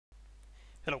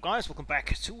Hello guys, welcome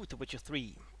back to The Witcher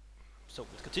 3. So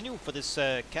let's continue for this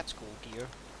cat school gear.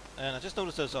 And I just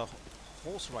noticed there's a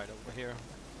horse rider over here.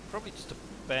 Probably just a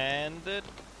bandit.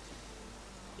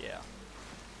 Yeah.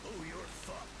 Oh, you're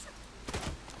fucked.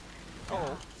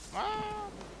 Oh. Ah.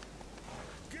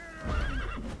 Get him!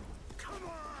 Come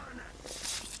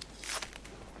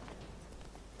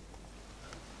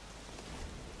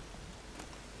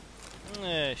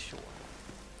on! Sure.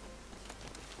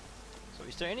 So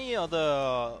is there any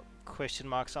other question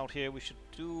marks out here we should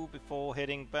do before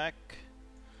heading back?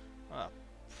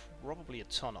 Probably a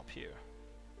ton up here.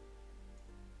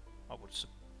 I would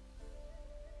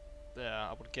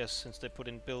guess, since they put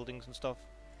in buildings and stuff.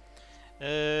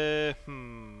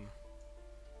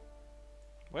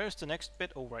 Where's the next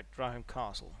bit? Oh right, Draheim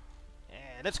Castle.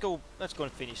 Let's go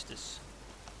and finish this.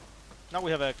 Now we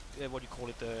have a what do you call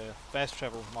it, the fast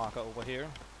travel marker over here.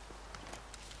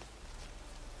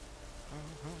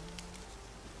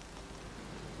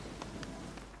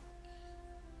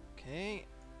 Okay,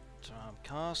 Draheim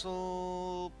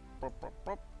Castle. There we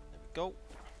go.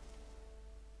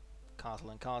 Castle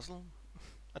and castle.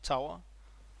 A tower.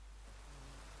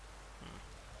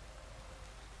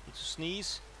 Need to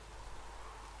sneeze.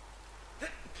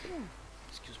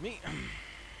 Excuse me.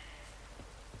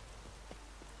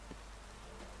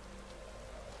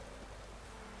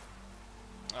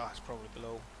 Ah, it's probably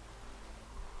below.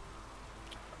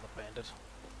 Another bandit.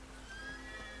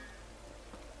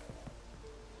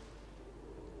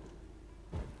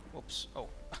 Whoops. Oh,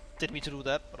 didn't mean to do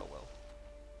that, but oh well.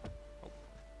 Oh.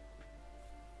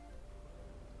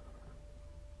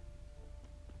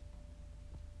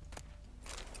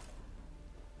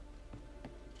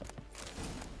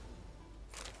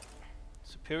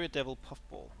 Superior Devil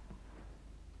Puffball.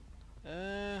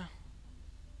 Oh,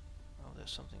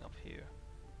 there's something up here.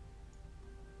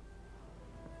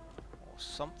 Or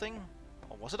something?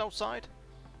 Or was it outside?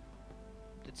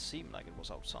 It seemed like it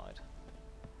was outside.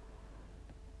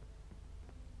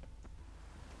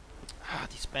 Ah,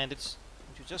 these bandits.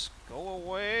 Would you just go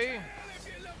away?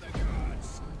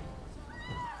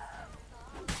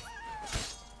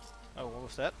 Oh, what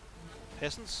was that?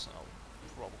 Peasants? Oh,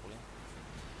 probably.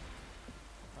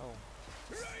 Oh.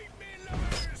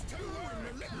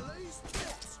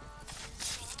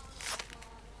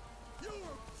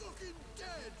 You're fucking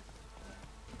dead!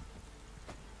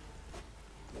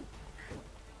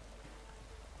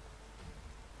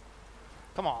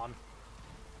 Come on.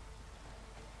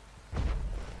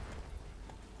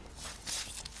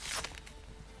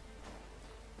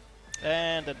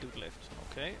 And that dude left.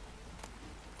 Okay.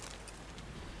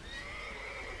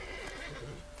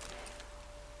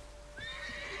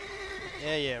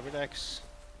 Yeah, relax.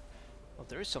 Oh,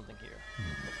 there is something here.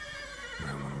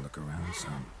 I want to look around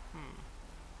some.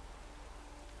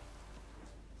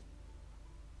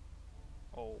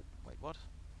 Oh, wait, what?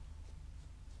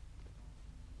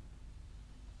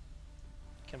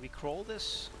 Can we crawl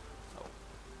this? No.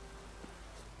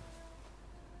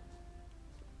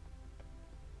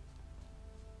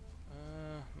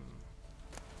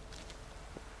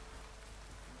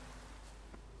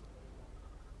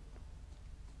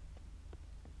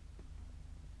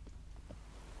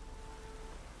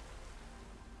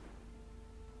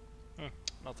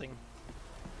 Nothing.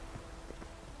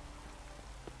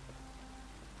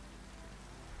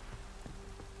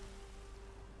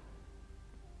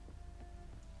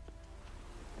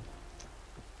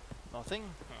 Nothing?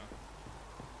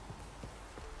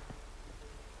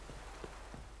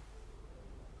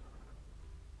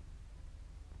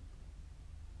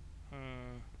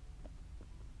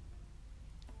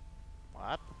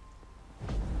 What?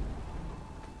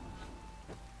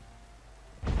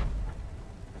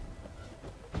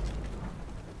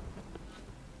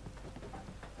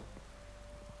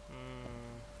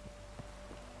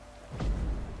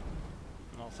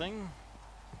 Nothing?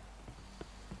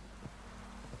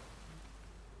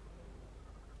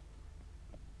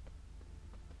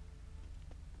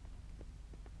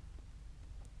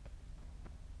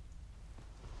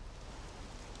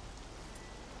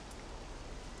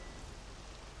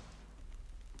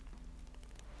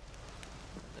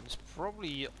 Then it's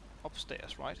probably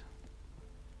upstairs, right?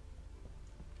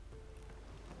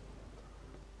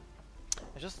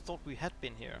 I just thought we had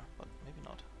been here, but maybe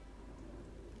not.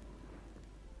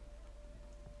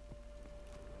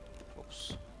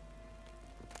 Oops.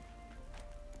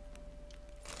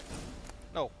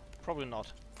 No, probably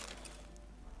not.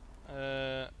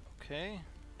 Okay.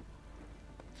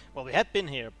 Well, we had been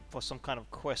here for some kind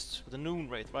of quest with the Noon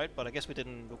Wraith, right? But I guess we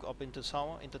didn't look up into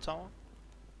the tower.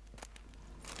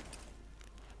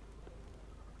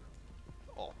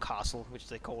 Or castle, which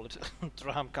they call it.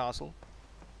 Draheim Castle.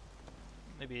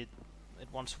 Maybe it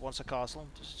once a castle,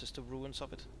 just the ruins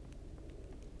of it.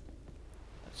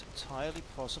 That's entirely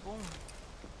possible.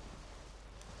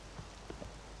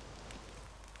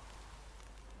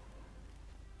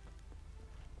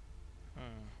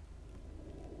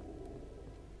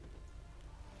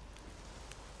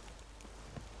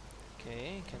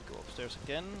 Okay, can go upstairs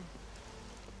again.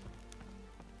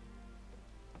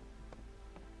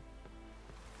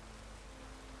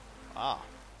 Ah.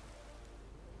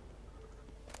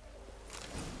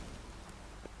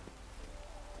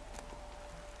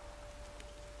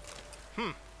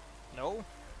 No.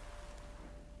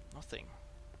 Nothing.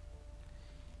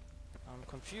 I'm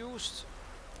confused,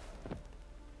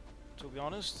 to be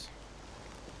honest.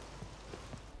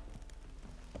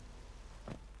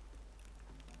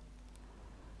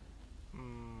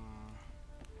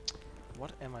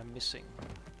 What am I missing?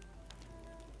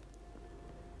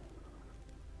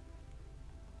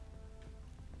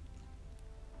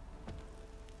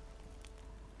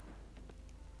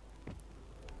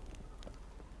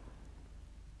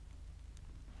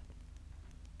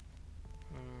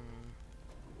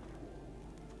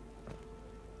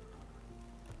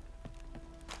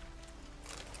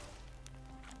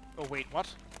 Oh wait, what?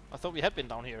 I thought we had been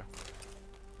down here.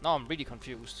 Now I'm really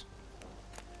confused.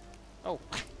 Oh,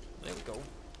 there we go.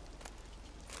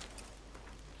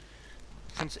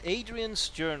 Prince Adrian's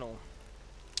journal.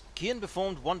 Kian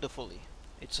performed wonderfully.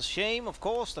 It's a shame, of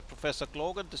course, that Professor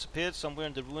Glorgan disappeared somewhere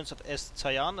in the ruins of Est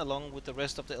Tayan along with the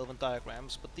rest of the elven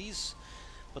diagrams,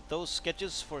 but those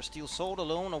sketches for a steel sword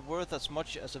alone are worth as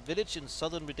much as a village in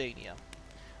southern Redania.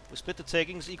 We split the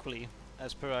takings equally.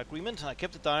 As per our agreement, I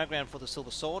kept the diagram for the silver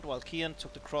sword, while Kian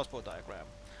took the crossbow diagram.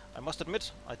 I must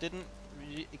admit, I didn't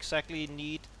really exactly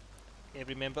need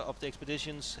every member of the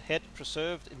expedition's head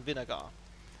preserved in vinegar,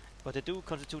 but they do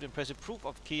constitute impressive proof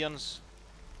of Kian's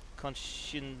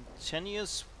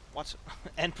conscientious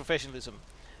and professionalism.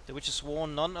 The witches swore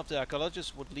none of the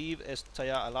archaeologists would leave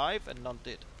Estaya alive, and none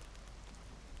did.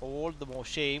 All the more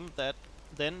shame that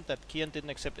Kian didn't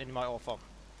accept any of my offer.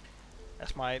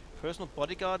 As my personal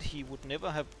bodyguard, he would never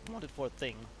have wanted for a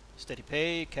thing. Steady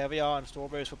pay, caviar and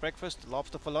strawberries for breakfast,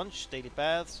 lobster for lunch, daily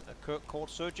baths, a court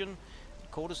surgeon,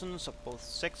 and courtesans of both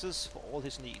sexes for all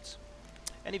his needs.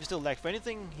 And if he still lacked for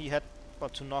anything, he had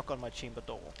but to knock on my chamber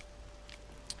door.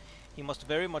 He must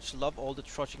very much love all the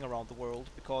trudging around the world,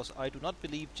 because I do not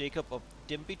believe Jacob of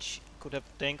Dembich could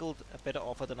have dangled a better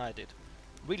offer than I did.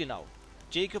 Really now.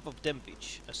 Jacob of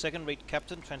Dembich, a second-rate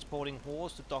captain transporting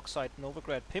whores to dockside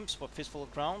Novigrad pimps for fistful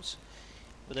of crowns.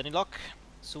 With any luck,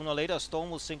 sooner or later a storm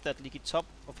will sink that leaky top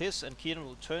of his, and Kieran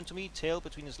will turn to me, tail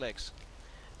between his legs.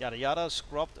 Yada yada,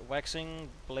 scrubbed, waxing,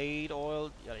 blade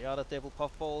oil, yada yada, devil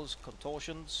puffballs,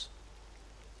 contortions.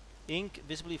 Ink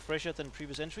visibly fresher than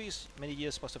previous entries. Many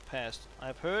years must have passed. I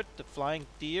have heard the Flying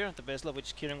Deer, the vessel of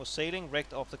which Kieran was sailing,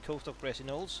 wrecked off the coast of Grassy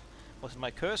Knolls. Was it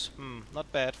my curse?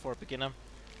 Not bad for a beginner.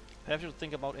 Perhaps you should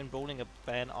think about enrolling a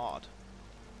ban art.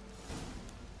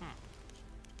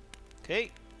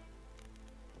 Okay.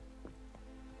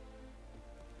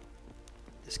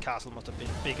 This castle must have been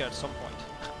bigger at some point.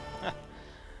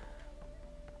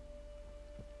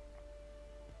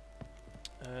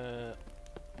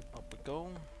 Up we go.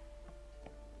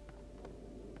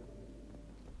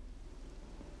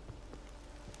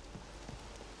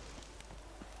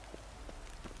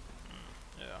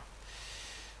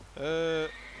 Yeah.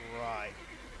 Right.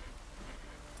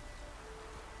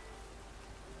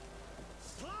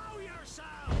 Slow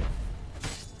yourself!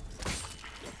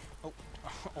 Oh,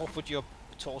 off with your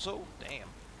torso? Damn.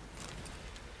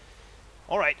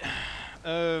 Alright.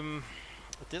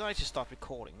 Did I just start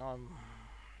recording? No,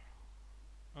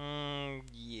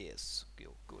 yes.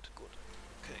 Good.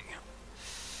 Okay.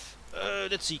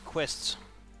 Let's see, quests.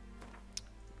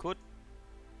 Could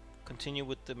continue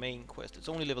with the main quest. It's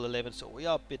only level 11, so we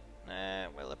are a bit,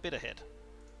 a bit ahead.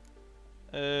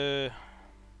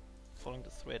 Following the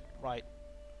thread, right.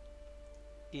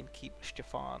 Innkeep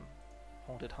Stefan.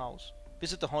 Haunted house.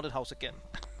 Visit the haunted house again.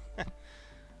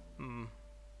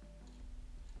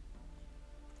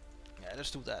 Yeah,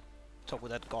 let's do that. Talk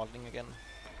with that godling again.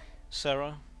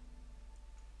 Sarah.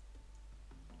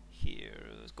 Here,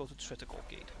 let's go to Tretogor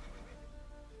Gate.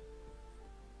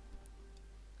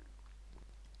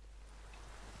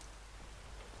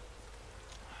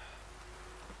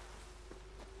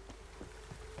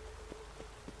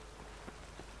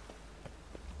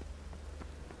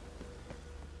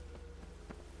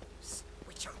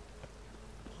 Switch up.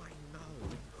 I know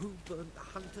who burnt the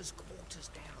hunters' quarters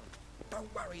down.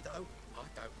 Don't worry though, I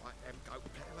don't like them goat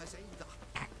plovers either.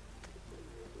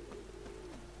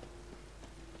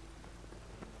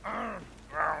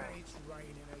 It's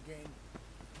raining again.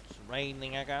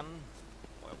 raining again.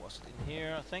 Where was it? In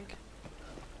here, I think.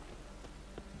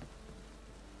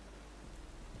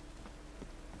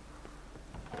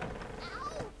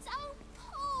 Ow! Don't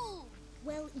pull!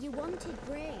 Well, you wanted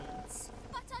braids.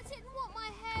 But I didn't want my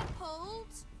hair pulled.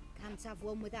 Can't have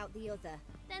one without the other.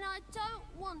 Then I don't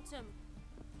want them.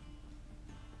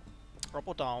 Up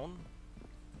or down?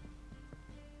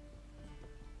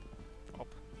 Up.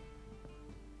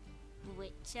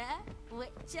 Witcher,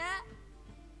 Witcher.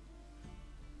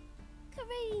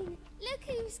 Kareen, look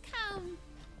who's come.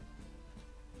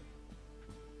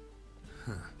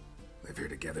 Live here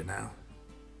together now?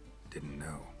 Didn't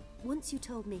know. Once you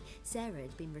told me Sarah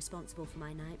had been responsible for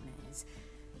my nightmares,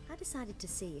 I decided to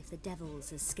see if the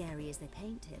devil's as scary as they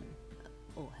paint him.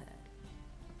 Or her.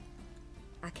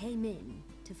 I came in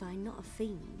to find not a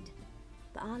fiend,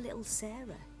 but our little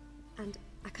Sarah. And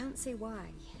I can't say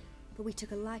why, but we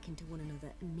took a liking to one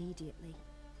another immediately.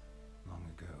 Long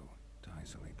ago, to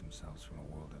isolate themselves from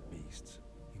a world of beasts,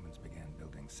 humans began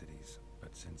building cities.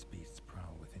 But since beasts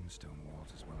prowl within stone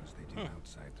walls as well as they do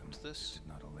outside them, this did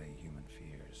not allay human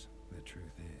fears. The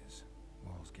truth is,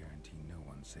 walls guarantee no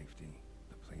one's safety.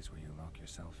 The place where you lock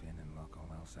yourself in and lock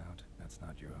all else out, that's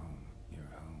not your home. Your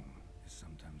home is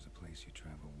sometimes a place you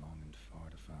travel long and far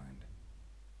to find.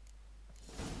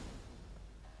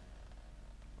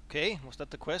 Okay, was that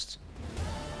the quest?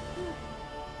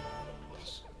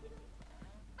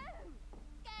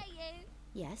 Get you.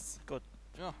 Yes? Good.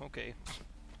 Oh, okay.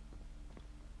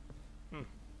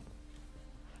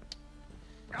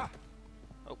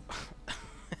 Oh.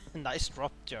 Nice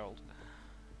drop, Gerald.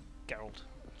 Gerald,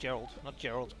 not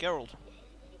Gerald. Gerald.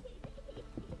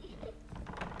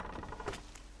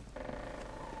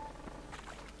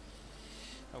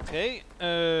 Okay.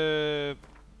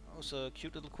 Also,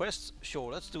 cute little quests.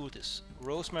 Sure, let's do this.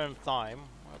 Rosemary and thyme.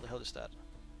 Where the hell is that?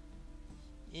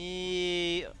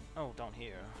 Oh, down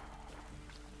here.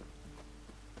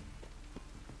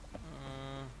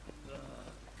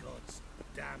 God's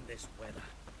damn this weather.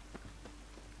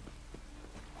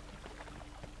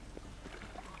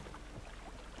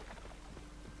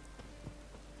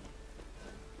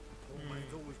 Old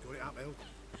man's always got it uphill.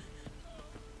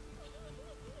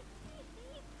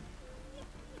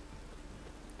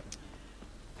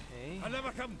 Okay. I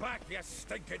never come back, you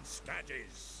stinking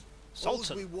stagges.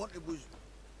 Sultan. All we wanted was...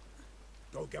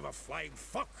 Don't give a flying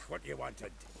fuck what you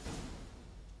wanted.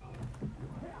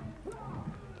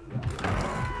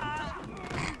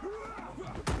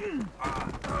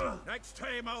 Next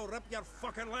time I'll rip your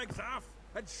fucking legs off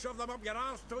and shove them up your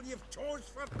arse till you've toes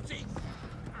for teeth.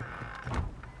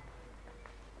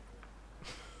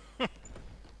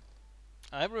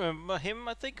 I remember him,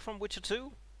 I think, from Witcher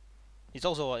 2. He's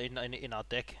also in our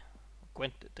deck.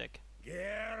 Gwent deck.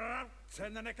 Geralt,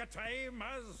 in the nick of time,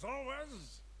 as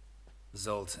always.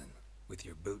 Zoltan, with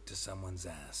your boot to someone's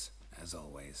ass, as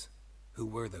always. Who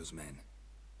were those men?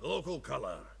 Local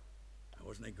colour. I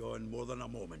wasn't going more than a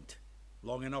moment.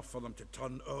 Long enough for them to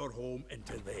turn our home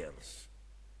into theirs.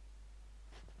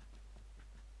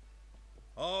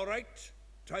 All right,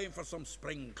 time for some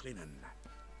spring cleaning.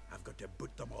 I've got to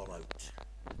boot them all out.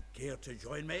 Care to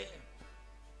join me?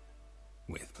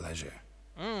 With pleasure.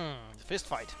 Fist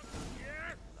fight.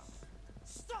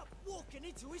 Stop walking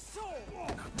into his soul!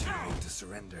 Not too late to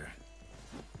surrender.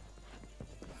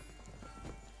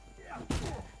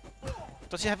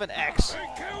 Does he have an axe?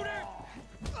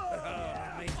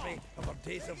 Reminds me of our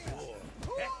days of war.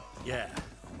 Yeah,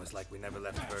 almost like we never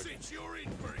left Bergen. You're in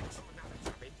for it.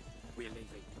 We're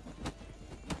leaving.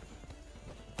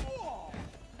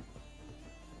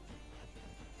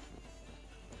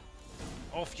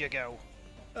 Off you go.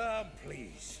 I'm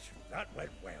pleased. That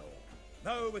went well.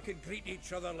 Now we can greet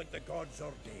each other like the gods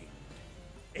ordained.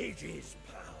 Ages,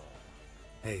 pal.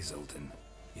 Hey, Zoltan.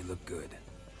 You look good.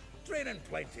 Training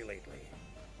plenty lately.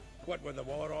 What with the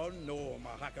war on, no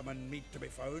Mahakaman meat to be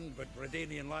found, but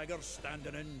Redanian lagers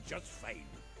standing in just fine.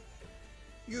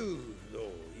 You,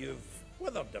 though, you've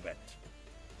withered a bit.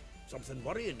 Something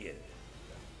worrying you?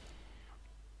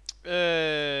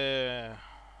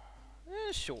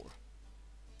 Sure.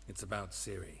 It's about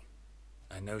Ciri.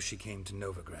 I know she came to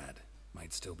Novigrad.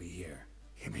 Might still be here.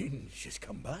 You mean she's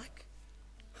come back?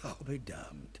 I'll be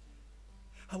damned.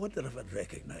 I wonder if I'd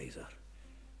recognize her.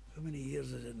 How many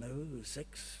years is it now?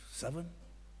 6, 7?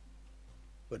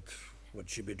 But what'd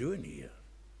she be doing here?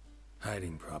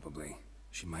 Hiding, probably.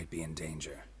 She might be in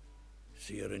danger.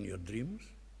 See her in your dreams?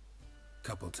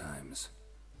 Couple times.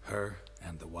 Her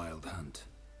and the Wild Hunt.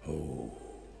 Oh,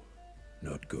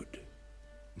 not good.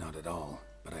 Not at all,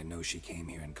 but I know she came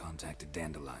here and contacted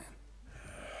Dandelion.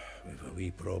 We've a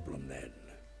wee problem then.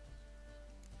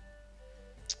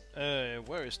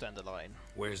 Where is Dandelion?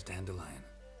 Where's Dandelion?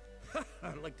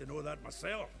 I'd like to know that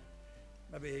myself.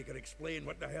 Maybe he could explain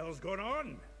what the hell's going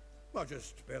on. Well,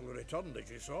 just barely returned,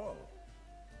 as you saw.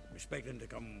 Expecting to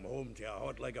come home to a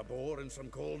hot like a boar and some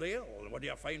cold ale, and what do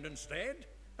you find instead?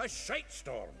 A shite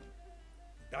storm.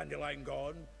 Dandelion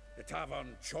gone, the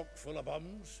tavern chock full of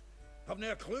bums. Haven't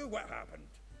a clue what happened.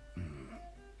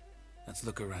 Let's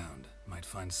look around. Might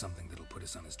find something that'll put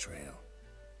us on his trail.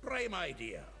 Prime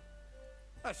idea.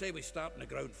 I say we start on the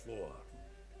ground floor.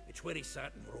 It's where he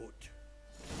sat and wrote.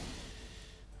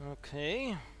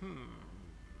 Okay.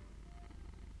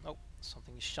 Oh,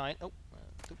 something is shine. Oh,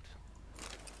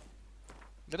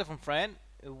 letter from Fran.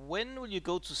 When will you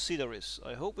go to Cidaris?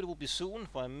 I hope it will be soon,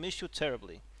 for I miss you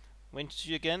terribly. When to see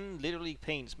you again literally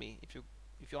pains me. If you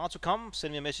are to come,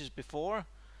 send me a message beforehand.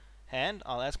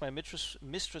 I'll ask my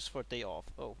mistress for a day off.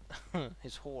 Oh,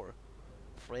 his whore.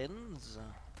 Friends.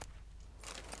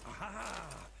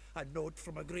 Aha! A note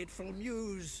from a grateful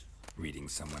muse. Reading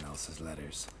someone else's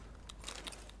letters.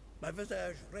 My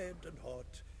visage red and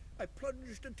hot, I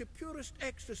plunged into purest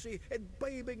ecstasy,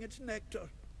 imbibing its nectar.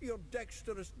 Your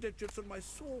dexterous digits and my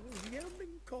soul's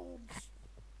yearning chords.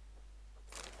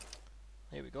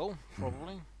 Here we go,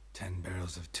 probably. 10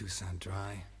 barrels of Toussaint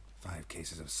Dry, 5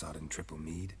 cases of sodden triple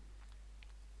mead.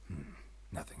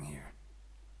 Nothing here.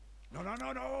 No,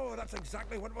 that's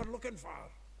exactly what we're looking for.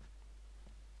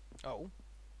 Oh.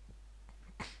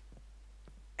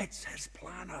 It's his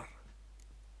planner.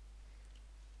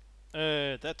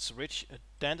 That's rich.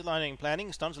 Dandelion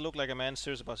planning starting to look like a man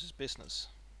serious about his business.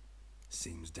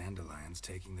 Seems Dandelion's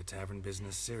taking the tavern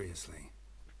business seriously.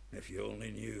 If you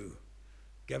only knew.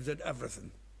 Gives it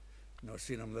everything. Not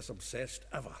seen him this obsessed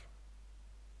ever.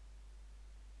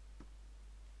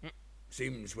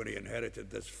 Seems when he inherited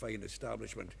this fine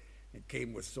establishment, it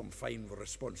came with some fine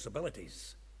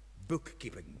responsibilities.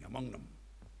 Bookkeeping among them.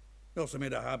 He also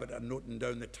made a habit of noting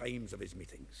down the times of his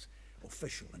meetings,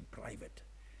 official and private.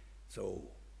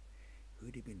 So,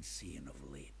 who'd he been seeing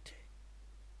of late?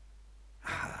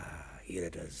 Ah, here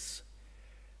it is.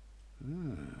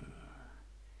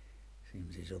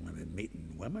 Seems he's only been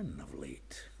meeting women of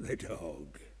late. The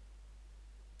dog.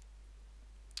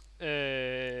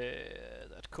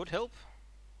 That could help.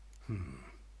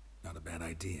 Not a bad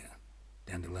idea.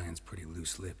 Dandelion's pretty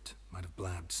loose-lipped. Might have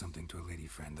blabbed something to a lady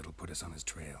friend that'll put us on his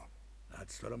trail.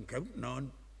 That's what I'm counting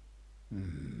on.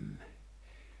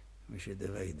 We should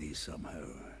divide these somehow.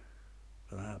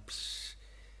 Perhaps...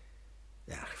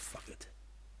 fuck it.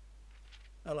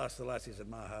 I'll ask the lassies in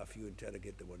my half, you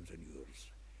interrogate the ones in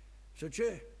yours. Such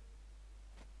you?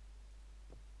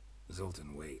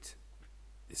 Zoltan, wait.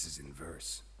 This is in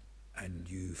verse. And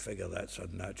you figure that's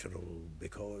unnatural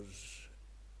because...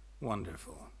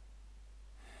 Wonderful.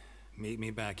 Meet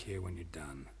me back here when you're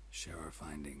done. Share our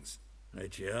findings.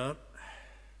 Right you are.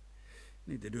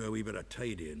 Need to do a wee bit of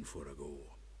tidying before I go.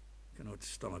 Cannot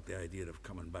stomach the idea of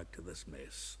coming back to this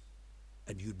mess.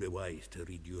 And you'd be wise to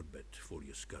read your bit before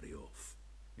you scurry off.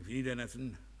 If you need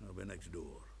anything, I'll be next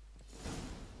door.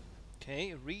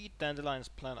 Okay, read Dandelion's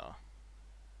planner.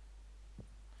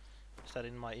 Is that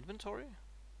in my inventory?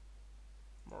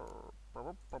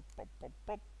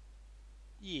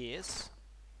 Yes.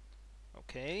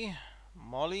 Okay.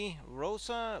 Molly,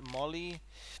 Rosa, Molly,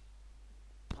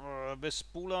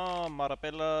 Vespula,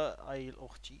 Marabella,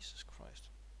 oh Jesus Christ.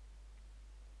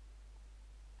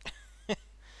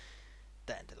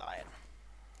 Dandelion.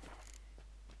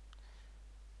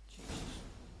 Jesus.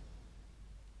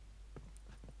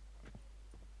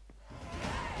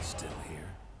 Still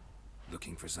here?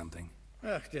 Looking for something?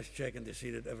 Just checking to see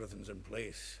that everything's in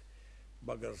place.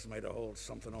 Buggers might have hauled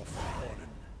something off the morning.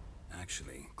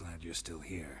 Actually, glad you're still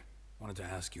here. Wanted to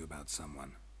ask you about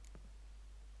someone.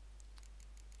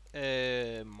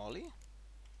 Molly?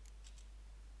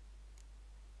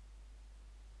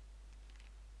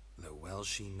 Though well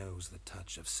she knows the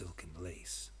touch of silken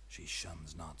lace, she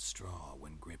shuns not straw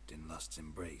when gripped in lust's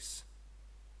embrace.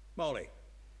 Molly.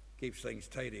 Keeps things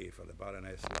tidy for the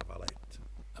Baroness Lavalette.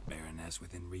 A baroness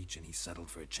within reach and he settled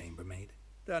for a chambermaid?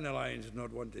 Dandelion's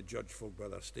not one to judge folk by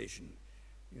their station.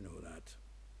 You know that.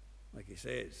 Like he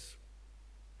says,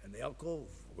 in the alcove,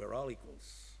 we're all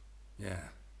equals. Yeah.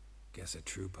 Guess a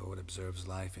true poet observes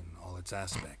life in all its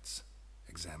aspects.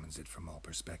 Examines it from all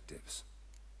perspectives.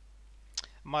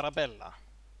 Marabella.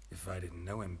 If I didn't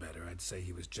know him better, I'd say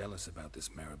he was jealous about this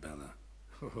Marabella.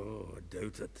 Oh, I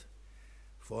doubt it.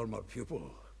 Former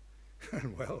pupil.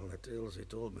 And well, the tales he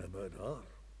told me about her.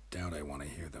 Doubt I want to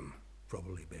hear them.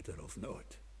 Probably better off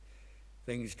not.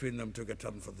 Things between them took a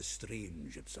turn for the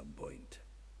strange at some point.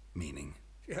 Meaning?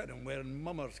 She had him wearing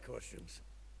mummers' costumes.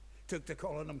 Took to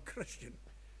calling him Christian.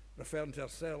 referring to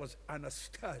herself as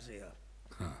Anastasia.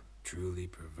 Huh. Truly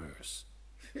perverse.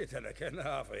 She didn't ken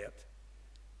half of it.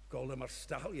 Called him her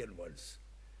stallion once.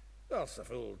 That's a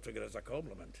fool took it as a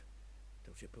compliment.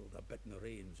 Till she pulled a bit in the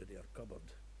reins into her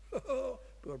cupboard.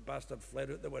 Poor bastard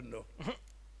fled out the window.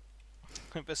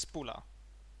 Vespula.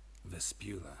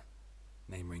 Vespula.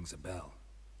 Name rings a bell.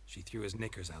 She threw his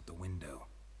knickers out the window.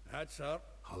 That's her.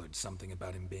 Hollered something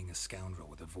about him being a scoundrel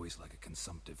with a voice like a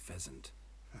consumptive pheasant.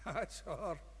 That's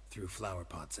her. Threw flower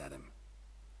pots at him.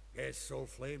 Guess soul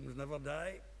flames never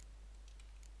die.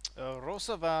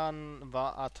 Rosa van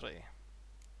va atre.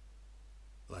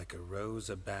 Like a rose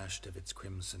abashed of its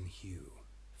crimson hue,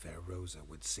 fair Rosa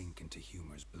would sink into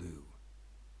humor's blue.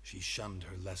 She shunned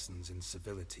her lessons in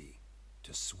civility,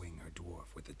 to swing her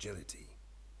dwarf with agility.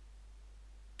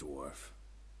 Dwarf.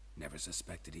 Never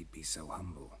suspected he'd be so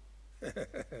humble.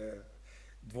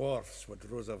 Dwarfs what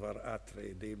Rosa var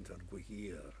Atre named her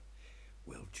Guihir.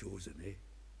 Well chosen, eh?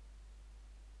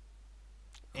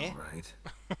 Eh? All right.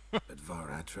 But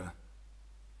Varatra?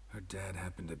 Her dad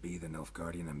happened to be the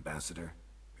Nilfgaardian ambassador?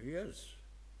 He is.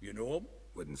 You know him?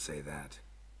 Wouldn't say that.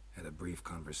 Had a brief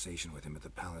conversation with him at the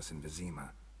palace in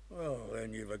Vizima. Well,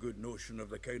 then you've a good notion of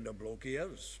the kind of bloke he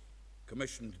is.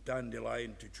 Commissioned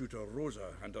Dandelion to tutor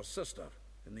Rosa and her sister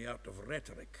in the art of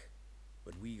rhetoric.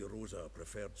 But we Rosa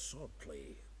preferred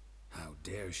swordplay. How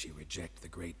dare she reject the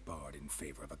great bard in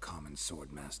favor of a common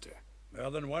swordmaster?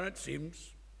 More than one, it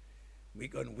seems.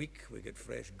 Week on week, we get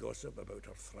fresh gossip about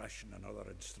her thrashing another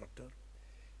instructor.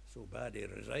 So bad he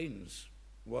resigns.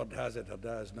 Word has it her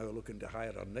dad's now looking to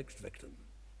hire her next victim.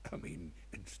 I mean,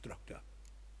 instructor.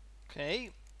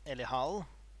 Okay, Elihal.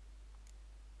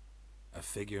 A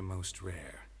figure most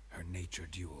rare, her nature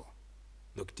dual.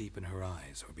 Look deep in her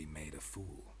eyes or be made a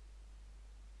fool.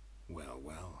 Well,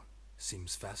 well,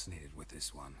 seems fascinated with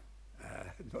this one.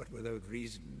 Not without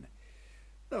reason.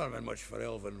 Never been much for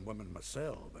elven women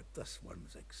myself, but this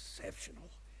one's exceptional.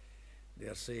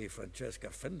 Dare say Francesca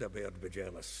Finderbeard be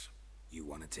jealous. You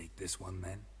want to take this one,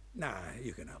 then? Nah,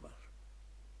 you can have her.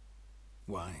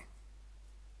 Why?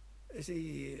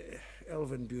 See,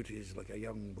 elven beauty's like a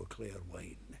young Beauclair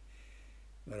wine,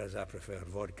 whereas I prefer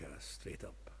vodka straight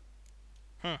up.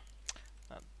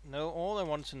 Know all I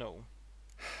want to know.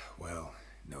 Well,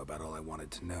 know about all I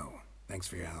wanted to know. Thanks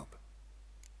for your help.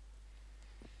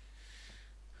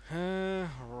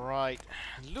 Right.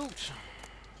 Loot.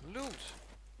 Loot. Loot.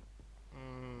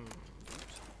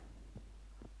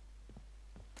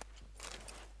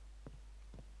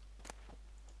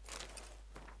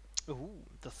 Ooh,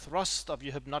 the thrust of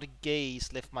your hypnotic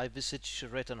gaze left my visage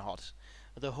red and hot.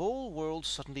 The whole world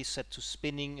suddenly set to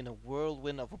spinning in a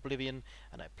whirlwind of oblivion,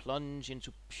 and I plunge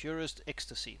into purest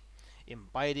ecstasy,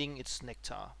 imbibing its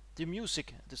nectar, the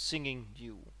music, the singing,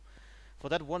 you. For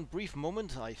that one brief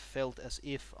moment I felt as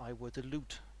if I were the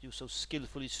lute you so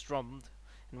skillfully strummed,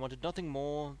 and wanted nothing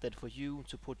more than for you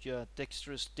to put your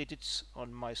dexterous digits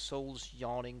on my soul's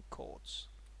yawning chords.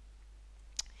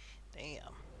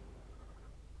 Damn.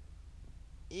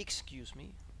 Excuse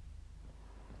me.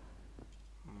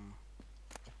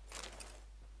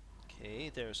 Okay,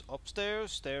 there's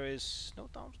upstairs, there is no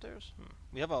downstairs.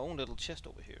 We have our own little chest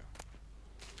over here.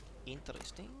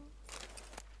 Interesting.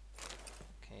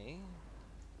 Okay.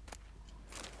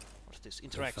 What's this?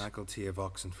 Interact. The faculty of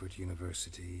Oxenford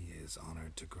University is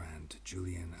honored to grant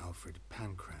Julian Alfred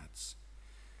Pancratz,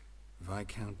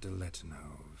 Viscount de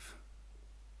Letonov,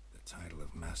 the title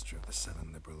of Master of the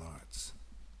Seven Liberal Arts.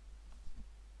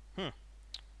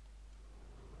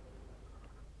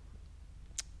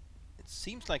 It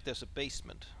seems like there's a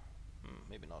basement.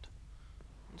 Maybe not.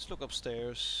 Let's look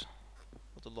upstairs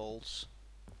for the lols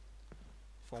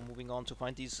before moving on to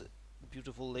find these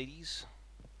beautiful ladies.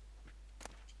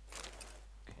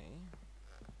 Okay.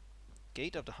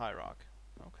 Gate of the Hierarch.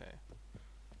 Okay.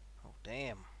 Oh,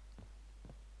 damn.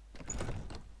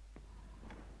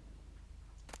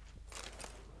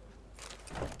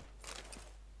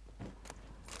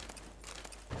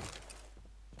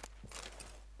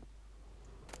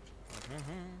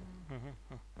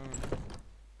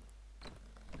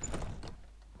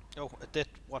 Oh, a dead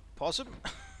what, possum?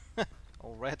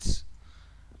 Oh, rats.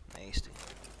 Nasty.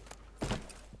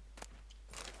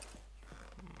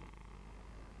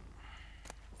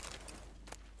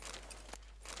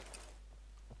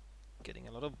 Getting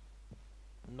a lot of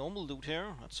normal loot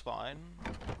here, that's fine.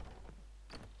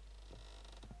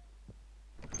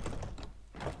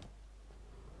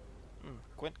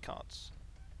 Gwent cards.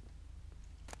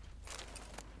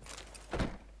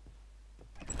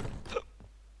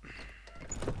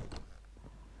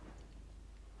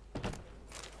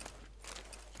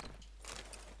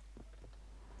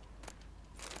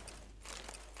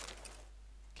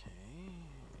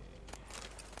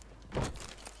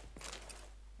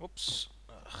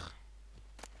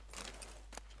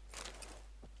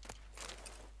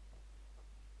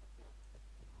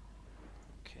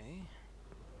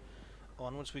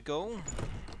 onwards we go.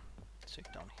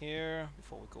 Check down here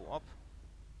before we go up.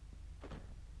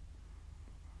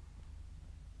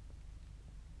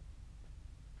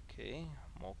 Okay,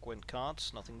 more Gwent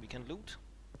cards, nothing we can loot.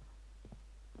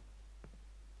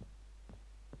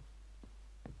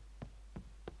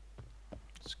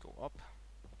 Let's go up.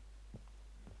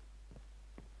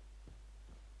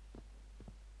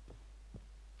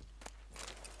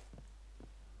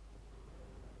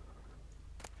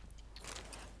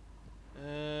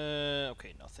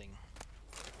 Okay, nothing.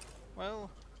 Well,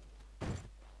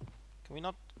 can we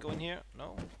not go in here?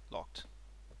 No, locked.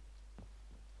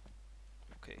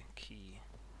 Okay, key.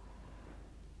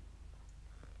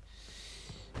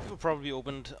 It will probably be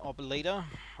opened up later.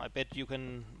 I bet we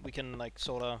can like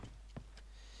sorta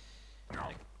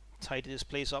like tidy this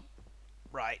place up.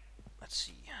 Right. Let's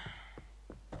see.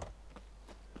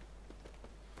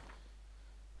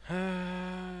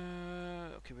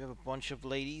 Okay, we have a bunch of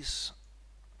ladies.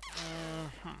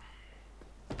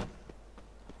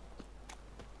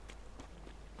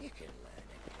 You can learn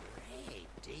a great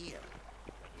deal.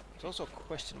 There's also a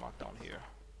question mark down here.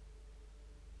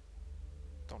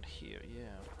 Down here,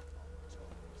 yeah.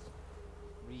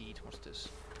 Read, what's this?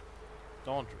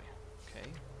 Laundry,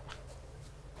 okay.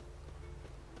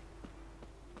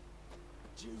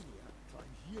 Junior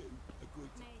claims you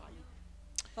agreed to pay.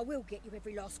 I will get you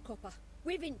every last copper,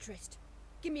 with interest.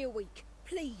 Give me a week,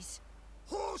 please.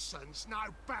 Horson's no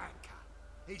banker.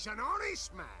 He's an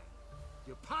honest man.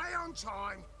 You pay on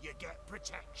time, you get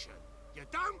protection. You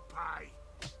don't pay.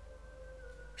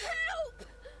 Help!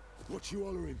 What you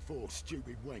hollering for,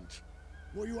 stupid wench?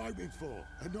 What are you hoping for?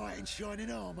 A knight in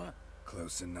shining armour?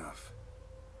 Close enough.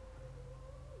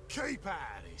 Keep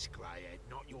out of this, Greyhead,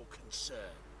 not your concern.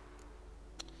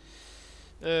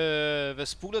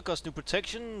 Vespula got new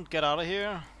protection. Get out of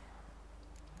here.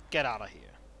 Get out of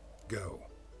here. Go.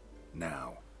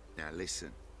 Now. Now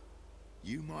listen.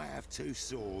 You might have 2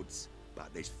 swords,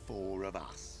 but there's 4 of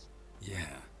us.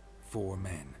 Yeah. 4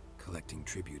 men collecting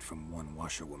tribute from 1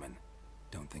 washerwoman.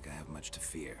 Don't think I have much to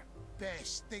fear.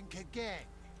 Best think again.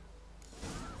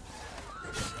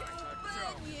 Burn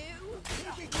you!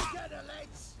 Keep it together,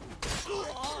 lads.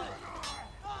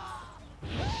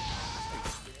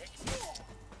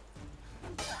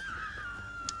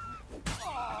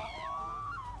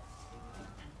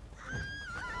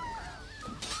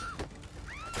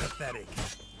 Pathetic.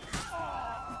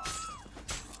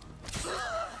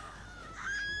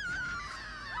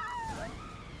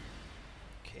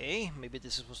 Okay, maybe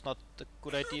this was not a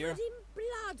good idea. Covered in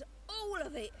blood, all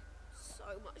of it. So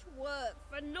much work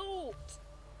for naught.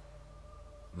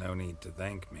 No need to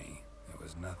thank me. It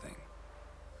was nothing.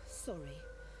 Sorry.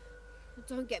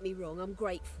 Don't get me wrong, I'm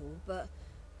grateful, but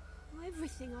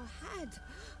everything I had,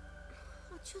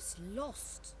 I just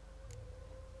lost.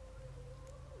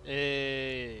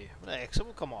 Relax, it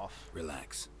will come off.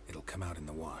 Relax. It'll come out in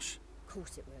the wash. Of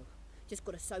course it will. Just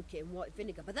gotta soak it in white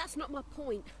vinegar, but that's not my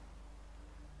point.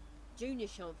 Junior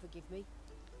shan't forgive me.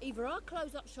 Either I'll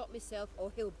close up shop myself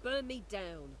or he'll burn me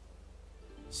down.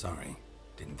 Sorry.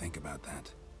 Didn't think about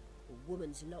that. A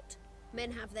woman's lot.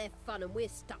 Men have their fun and we're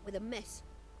stuck with a mess.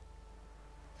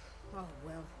 Oh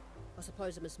well, I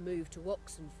suppose I must move to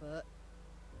Oxenfurt.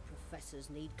 Professors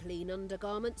need clean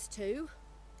undergarments too.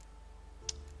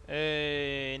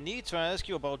 Need to ask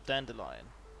you about Dandelion.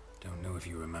 Don't know if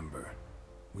you remember.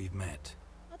 We've met.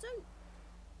 I don't...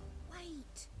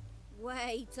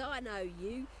 Wait, I know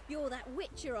you. You're that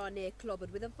witcher I near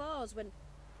clobbered with a vase when...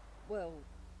 Well...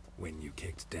 When you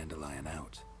kicked Dandelion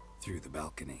out. Through the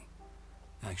balcony.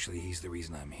 Actually, he's the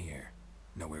reason I'm here.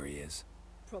 Know where he is?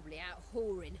 Probably out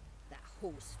whoring. That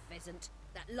horse pheasant.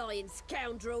 That lying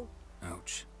scoundrel.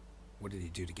 Ouch. What did he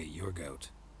do to get your goat?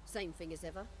 Same thing as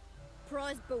ever.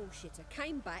 Prize bullshitter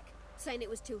came back, saying it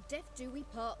was till death do we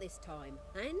part this time.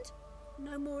 And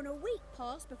no more than a week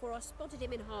passed before I spotted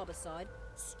him in Harbourside,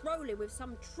 strolling with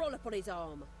some trollop on his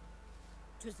arm.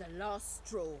 'Twas the last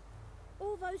straw.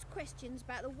 All those questions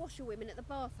about the washerwomen at the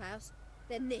bathhouse,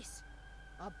 then this.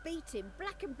 I beat him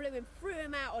black and blue and threw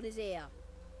him out on his ear.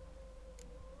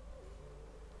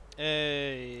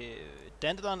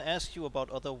 Dandelion asked you about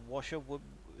other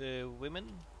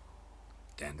women?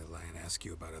 Dandelion ask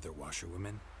you about other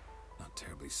washerwomen? Not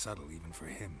terribly subtle even for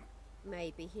him.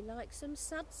 Maybe he likes some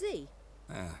sudsy.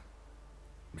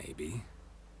 Maybe.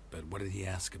 But what did he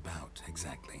ask about,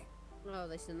 exactly? Oh,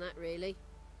 this and that, really.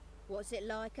 What's it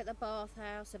like at the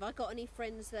bathhouse? Have I got any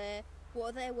friends there? What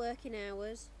are their working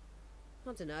hours?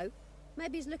 I don't know.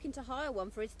 Maybe he's looking to hire one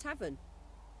for his tavern.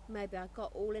 Maybe I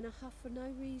got all in a huff for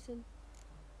no reason.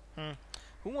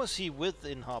 Who was he with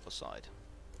in Harbourside?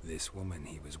 This woman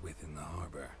he was with in the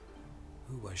harbor.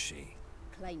 Who was she?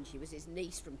 claimed she was his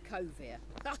niece from Kovir.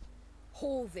 Ha!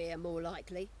 Horvir, more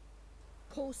likely.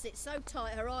 Corset so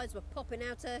tight her eyes were popping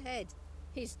out her head.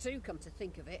 His too, come to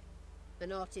think of it.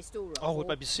 An artist or Oh, it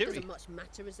might be Ciri. Doesn't much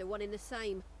matter as they're one in the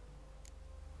same.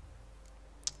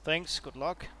 Thanks, good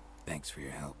luck. Thanks for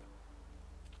your help.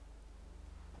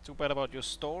 Too bad about your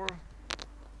store.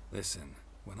 Listen,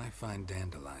 when I find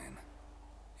Dandelion,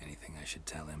 anything I should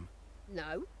tell him?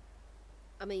 No.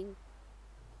 I mean,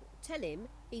 tell him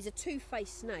he's a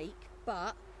two-faced snake,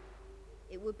 but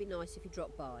it would be nice if he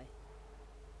dropped by.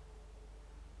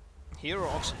 Here or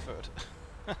Oxenford?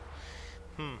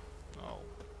 Oh.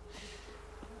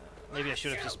 Maybe I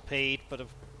should have just paid for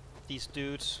these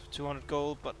dudes 200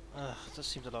 gold, but this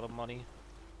seems a lot of money.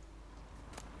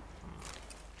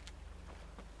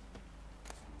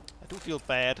 I do feel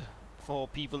bad for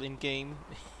people in game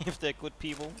if they're good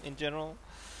people in general.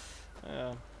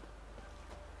 Oh,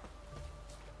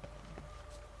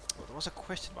 there was a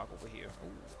question mark over here.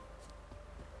 Ooh.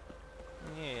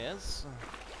 Yes.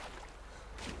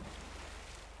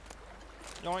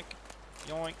 Yoink,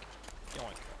 yoink,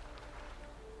 yoink.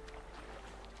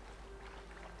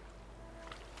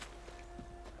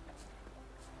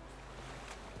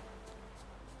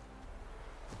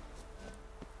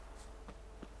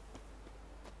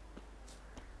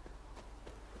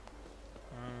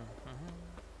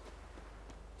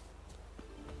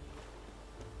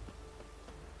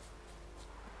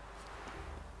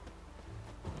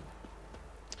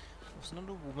 There's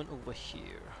another woman over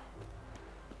here.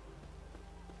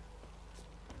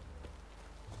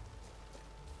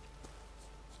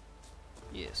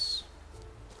 Yes.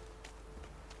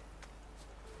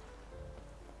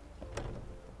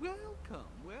 Welcome,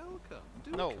 welcome.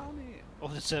 Do No. come in.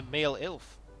 Oh, it's a male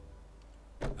elf.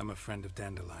 I'm a friend of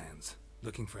Dandelion's,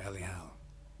 looking for Elial.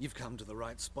 You've come to the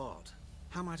right spot.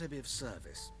 How might I be of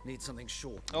service? Need something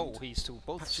short? Oh, he's to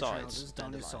both Patch your sides. trousers,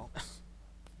 darn your Dandelion. socks.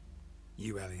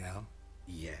 You Elial?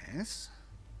 Yes.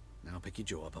 Now pick your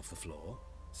jaw up off the floor.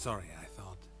 Sorry, I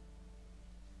thought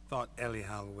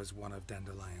Elial was one of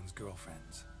Dandelion's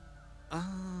girlfriends.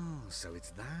 Oh, so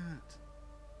it's that.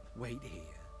 Wait here.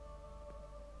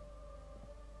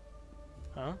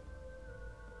 Huh?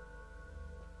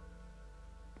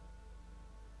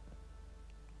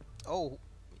 Oh,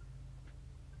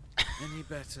 Any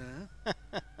better?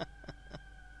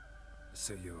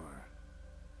 So you're...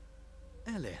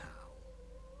 Elial.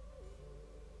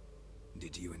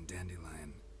 Did you and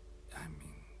Dandelion... I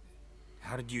mean...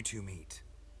 How did you two meet?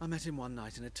 I met him one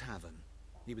night in a tavern.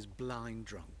 He was blind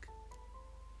drunk.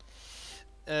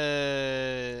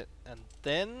 and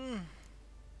then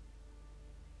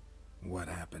What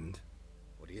happened?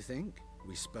 What do you think?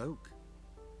 We spoke.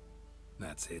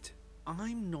 That's it.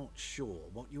 I'm not sure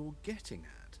what you're getting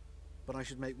at, but I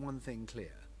should make one thing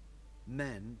clear.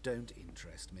 Men don't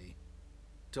interest me.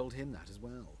 Told him that as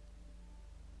well.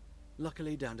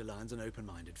 Luckily, Dandelion's an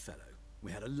open-minded fellow.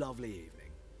 We had a lovely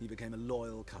evening. He became a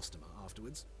loyal customer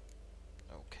afterwards.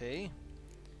 okay.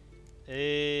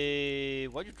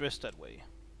 Why'd you dress that way?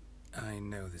 I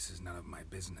know this is none of my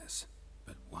business,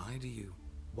 but why do you...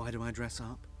 Why do I dress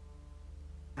up?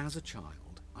 As a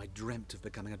child, I dreamt of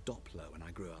becoming a Doppler when I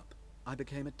grew up. I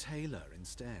became a tailor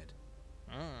instead.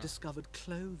 Discovered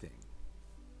clothing.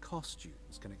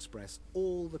 Costumes can express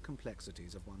all the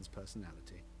complexities of one's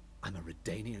personality. I'm a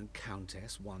Redanian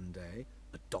countess one day,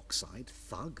 a dockside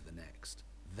thug the next.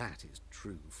 That is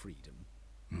true freedom.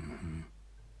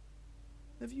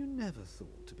 Have you never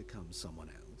thought to become someone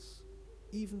else?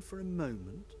 Even for a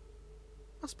moment?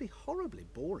 Must be horribly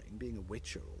boring being a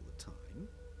witcher all the time.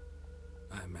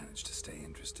 I managed to stay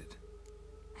interested.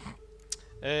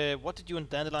 What did you and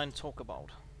Dandelion talk about?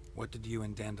 What did you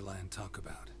and Dandelion talk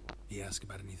about? He asked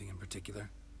about anything in particular?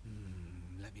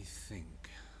 Let me think.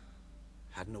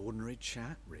 Had an ordinary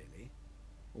chat, really.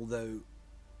 Although,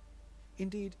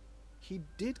 indeed, he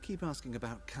did keep asking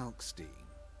about Kalkstein.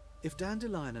 If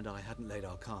Dandelion and I hadn't laid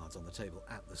our cards on the table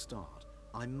at the start,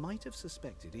 I might have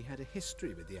suspected he had a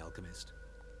history with the alchemist.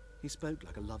 He spoke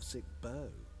like a lovesick beau.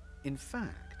 In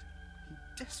fact, he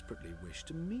desperately wished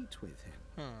to meet with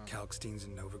him. Kalkstein's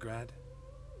in Novigrad?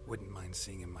 Wouldn't mind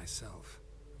seeing him myself.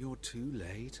 You're too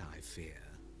late, I fear.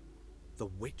 The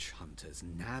witch hunters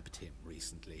nabbed him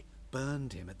recently,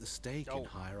 burned him at the stake in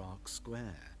Hierarch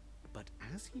Square. But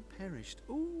as he perished,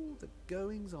 ooh, the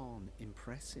goings-on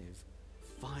impressive.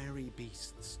 Fiery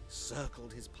beasts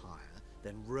circled his pyre,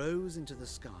 then rose into the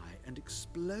sky and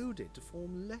exploded to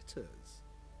form letters.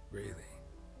 Really?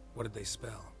 What did they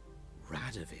spell?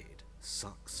 Radovid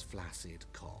sucks flaccid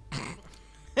cock.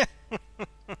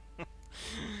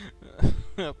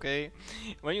 Okay.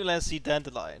 When you last see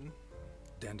Dandelion?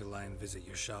 Dandelion visit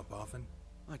your shop often?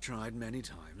 I tried many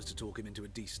times to talk him into a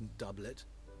decent doublet.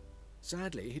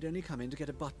 Sadly, he'd only come in to get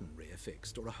a button rear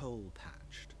fixed or a hole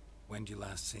patched. When'd you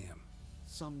last see him?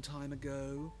 Some time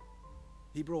ago.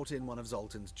 He brought in one of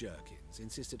Zoltan's jerkins,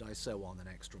 insisted I sew on an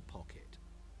extra pocket.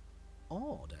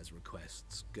 Odd as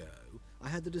requests go, I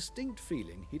had the distinct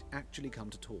feeling he'd actually come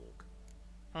to talk.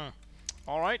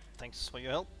 Alright, thanks for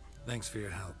your help. Thanks for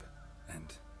your help,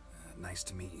 and nice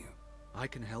to meet you. I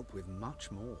can help with much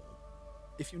more.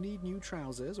 If you need new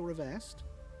trousers or a vest,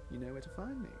 you know where to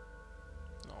find me.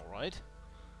 Alright.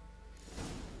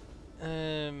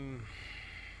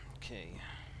 Okay.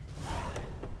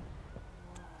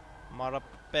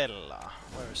 Marabella.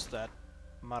 Where is that?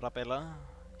 Marabella?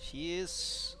 She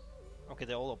is... Okay,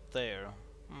 they're all up there.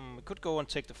 We could go and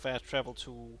take the fast travel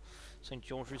to St.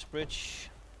 George's Bridge.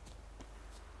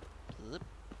 Yep.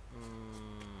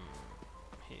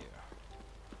 Here.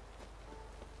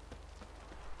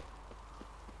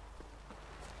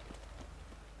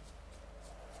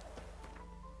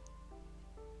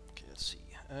 Okay, let's see.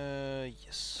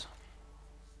 Yes.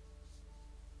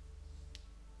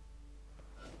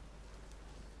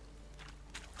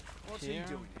 What's Here. he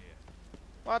doing here?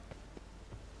 What?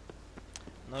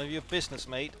 None of your business,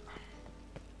 mate.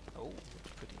 Oh,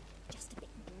 that's pretty. Just a bit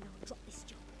more and I'll drop this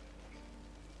job.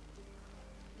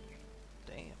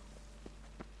 Damn.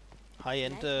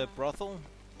 High-end brothel?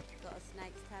 Got a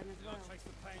snake's tongue as well. Takes the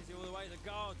pansy all the way to the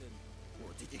garden.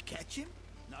 What, did you catch him?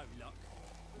 No luck.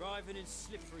 Driving and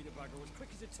slipped through the bugger as quick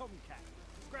as a tomcat.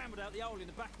 Scrambled out the hole in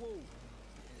the back wall.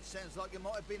 It sounds like you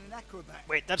might have been an acrobat.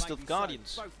 Wait, that's the Maybe so.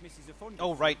 Guardians. Both misses are fond of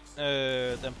Oh, right. fruits.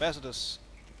 The ambassadors.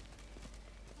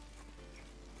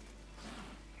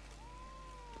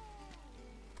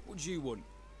 What do you want?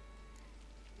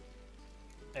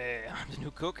 I'm the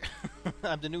new cook.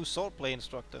 I'm the new swordplay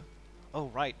instructor. Oh,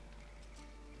 right.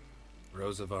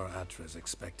 Rosavar Atra's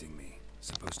expecting me.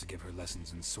 Supposed to give her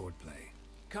lessons in swordplay.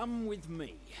 Come with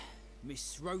me.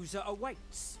 Miss Rosa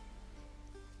awaits.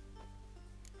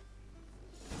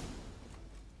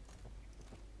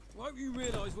 I hope you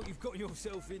realise what you've got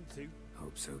yourself into.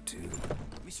 Hope so too.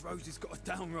 Miss Rosa's got a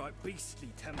downright beastly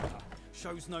temper.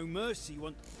 Shows no mercy.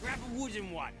 Grab a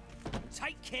wooden one.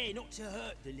 Take care not to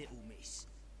hurt the little miss,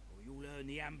 or you'll earn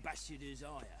the ambassador's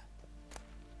ire.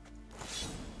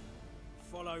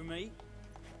 Follow me.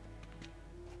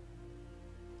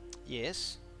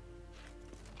 Yes.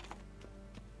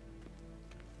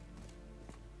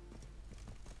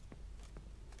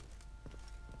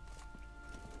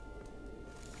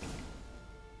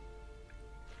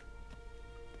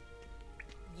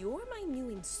 You're my new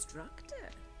instructor.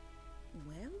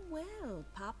 Well, well,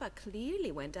 Papa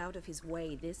clearly went out of his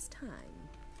way this time.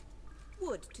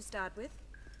 Wood, to start with.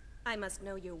 I must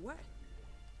know your worth.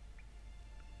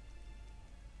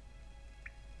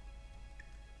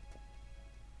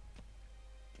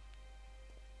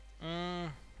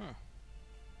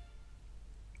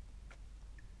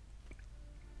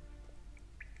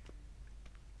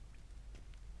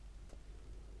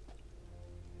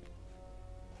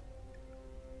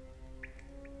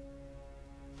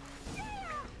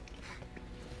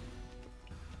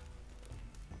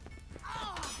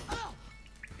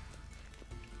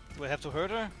 Do I have to hurt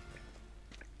her?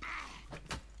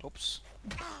 Oops.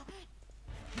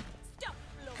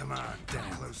 Come on,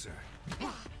 get closer.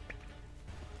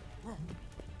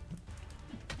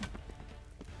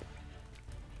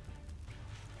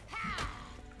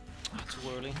 Too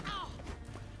early.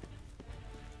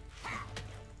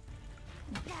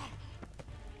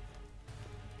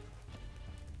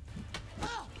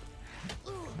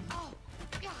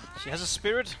 She has a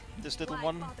spirit, this little Why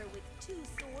one. bother with two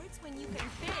swords when you can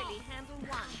barely handle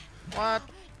one? What?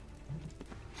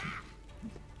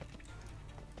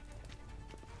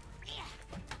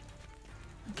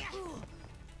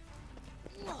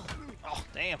 Oh,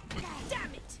 damn.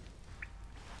 Damn it!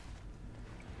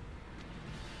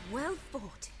 Well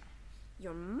fought.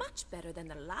 You're much better than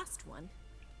the last one.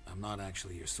 I'm not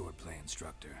actually your swordplay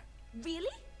instructor.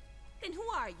 Really? Then who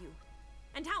are you?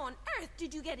 And how on earth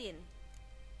did you get in?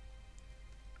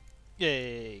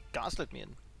 Yay, Gars let me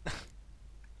in.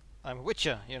 I'm a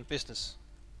witcher here in business.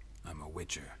 I'm a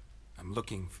witcher. I'm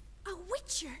looking A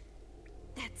witcher?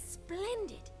 That's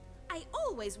splendid. I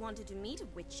always wanted to meet a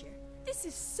witcher. This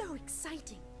is so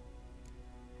exciting.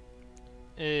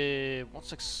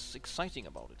 What's exciting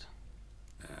about it?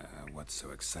 what's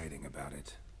so exciting about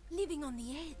it? Living on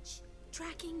the edge.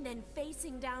 Tracking, then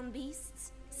facing down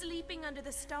beasts. Sleeping under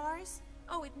the stars.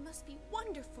 Oh, it must be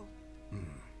wonderful.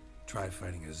 Try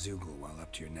fighting a Zoogle while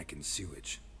up to your neck in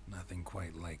sewage. Nothing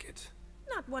quite like it.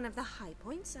 Not one of the high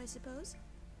points, I suppose.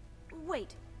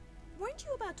 Wait, weren't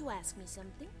you about to ask me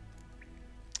something?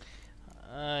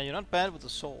 You're not bad with the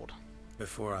sword.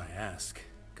 Before I ask,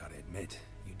 gotta admit,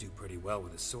 you do pretty well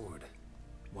with a sword.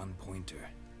 One pointer.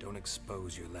 Don't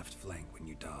expose your left flank when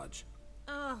you dodge.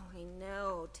 Oh, I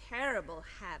know. Terrible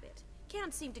habit.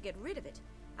 Can't seem to get rid of it.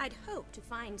 I'd hoped to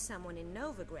find someone in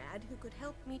Novigrad who could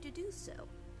help me to do so.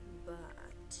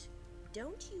 But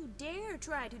don't you dare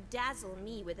try to dazzle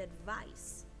me with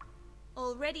advice.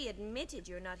 Already admitted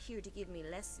you're not here to give me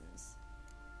lessons.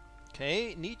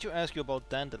 Okay, need to ask you about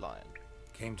Dandelion.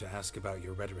 Came to ask about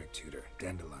your rhetoric tutor,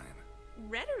 Dandelion.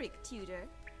 Rhetoric tutor?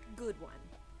 Good one.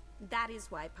 That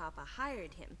is why Papa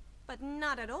hired him, but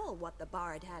not at all what the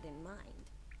bard had in mind.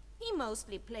 He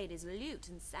mostly played his lute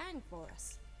and sang for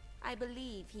us. I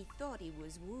believe he thought he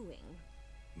was wooing.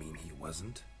 Mean he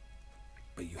wasn't?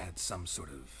 But you had some sort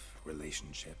of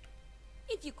relationship?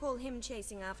 If you call him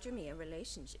chasing after me a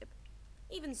relationship.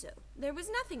 Even so, there was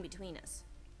nothing between us.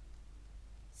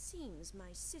 Seems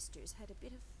my sisters had a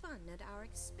bit of fun at our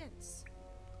expense.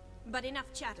 But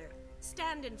enough chatter.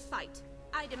 Stand and fight.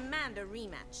 I demand a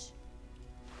rematch.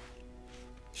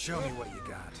 Show me what you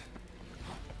got.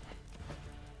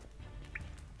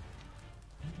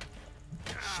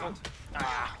 Shit.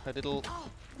 Ah, a little...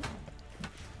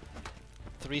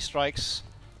 3 strikes.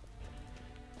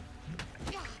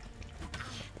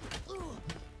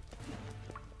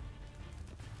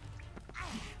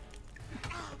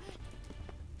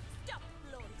 Stop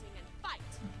flaunting and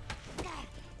fight!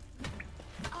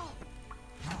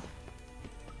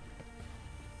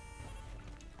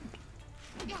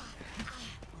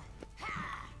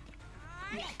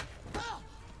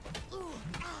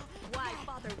 Why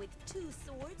bother with 2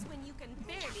 swords when you can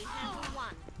barely handle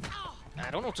one? I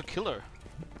don't know to kill her.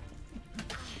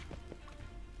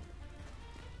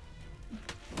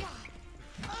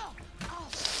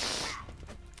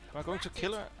 Am I going to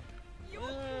kill her?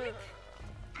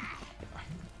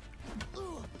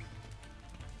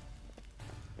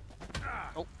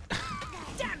 Oh.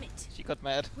 Damn it! She got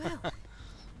mad. Well,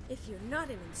 if you're not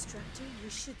an instructor, you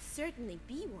should certainly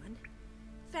be one.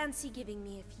 Fancy giving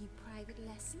me a few private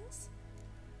lessons?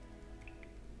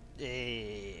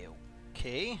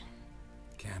 Okay.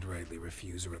 Can't rightly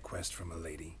refuse a request from a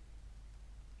lady.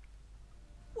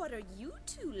 What are you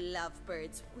two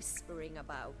lovebirds whispering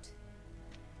about?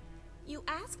 You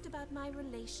asked about my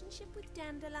relationship with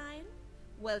Dandelion?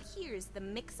 Well, here's the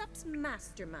mix-up's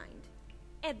mastermind.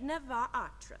 Edna var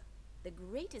Atra, the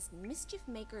greatest mischief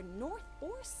maker north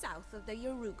or south of the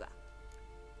Yaruga.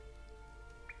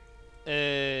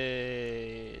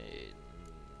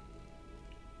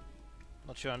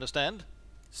 Not sure I understand.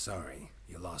 Sorry,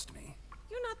 you lost me.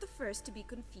 You're not the first to be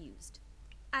confused.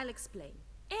 I'll explain.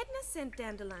 Edna sent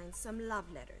Dandelion some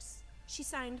love letters. She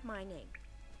signed my name.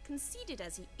 Conceited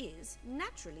as he is,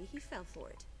 naturally he fell for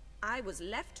it. I was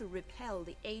left to repel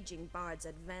the aging bard's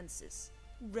advances.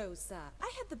 Rosa,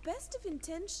 I had the best of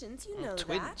intentions, you know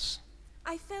twins.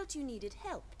 that. I felt you needed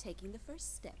help taking the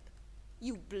first step.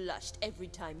 You blushed every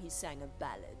time he sang a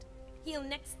ballad. He'll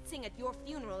next sing at your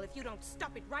funeral if you don't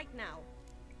stop it right now.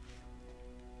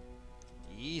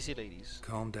 Easy, ladies.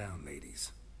 Calm down,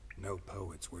 ladies. No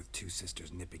poet's worth 2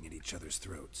 sisters nipping at each other's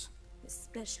throats.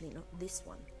 Especially not this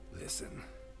one. Listen,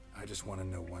 I just want to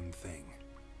know one thing.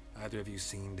 Either of you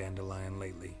seen Dandelion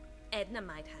lately? Edna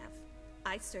might have.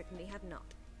 I certainly have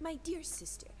not. My dear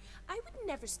sister, I would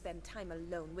never spend time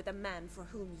alone with a man for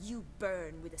whom you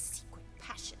burn with a secret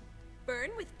passion.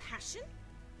 Burn with passion?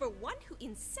 For one who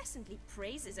incessantly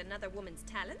praises another woman's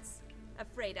talents?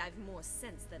 Afraid I've more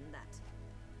sense than that.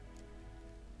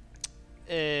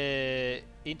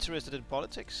 Interested in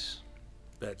politics?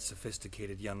 Bet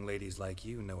sophisticated young ladies like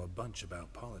you know a bunch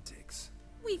about politics.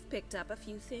 We've picked up a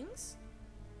few things.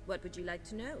 What would you like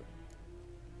to know?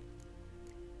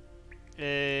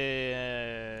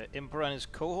 Emperor and his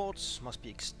cohorts must be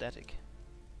ecstatic.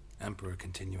 Emperor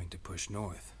continuing to push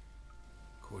north.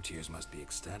 Courtiers must be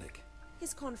ecstatic.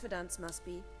 His confidants must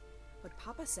be. But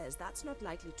Papa says that's not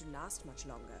likely to last much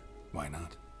longer. Why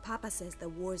not? Papa says the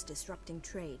war's disrupting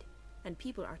trade, and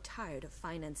people are tired of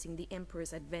financing the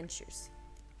Emperor's adventures.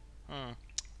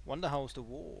 Wonder how the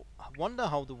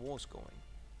war's going.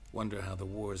 Wonder how the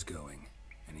war's going.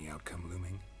 Any outcome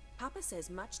looming? Papa says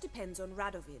much depends on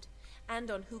Radovid, and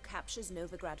on who captures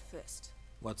Novigrad first.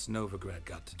 What's Novigrad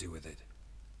got to do with it?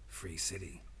 Free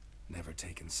city. Never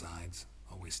taken sides.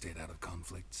 Always stayed out of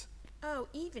conflicts. Oh,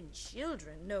 even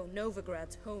children know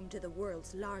Novigrad's home to the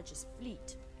world's largest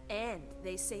fleet. And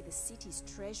they say the city's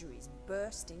treasury's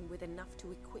bursting with enough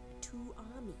to equip 2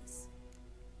 armies.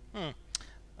 I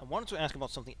wanted to ask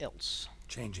about something else.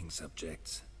 Changing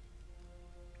subjects.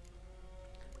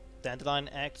 Dandelion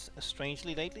acts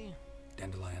strangely lately?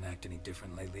 Dandelion act any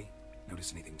different lately?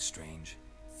 Notice anything strange?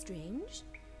 Strange?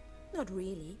 Not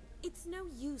really. It's no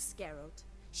use, Geralt.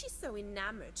 She's so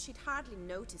enamored she'd hardly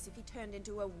notice if he turned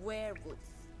into a werewolf.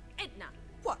 Edna,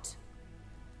 what?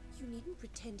 You needn't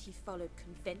pretend he followed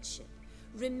convention.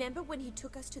 Remember when he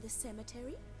took us to the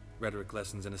cemetery? Rhetoric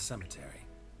lessons in a cemetery.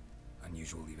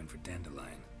 Unusual even for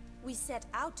Dandelion. We set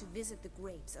out to visit the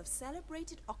graves of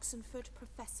celebrated Oxenford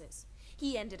professors.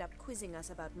 He ended up quizzing us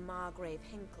about Margrave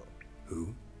Henkel.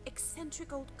 Who?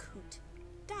 Eccentric old coot.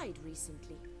 Died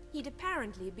recently. He'd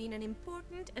apparently been an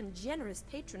important and generous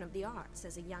patron of the arts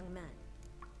as a young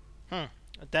man.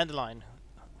 A Dandelion.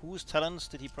 Whose talents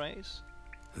did he praise?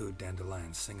 Who'd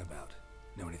Dandelion sing about?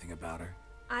 Know anything about her?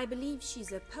 I believe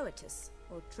she's a poetess,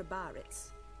 or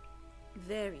Trebaritz.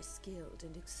 Very skilled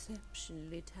and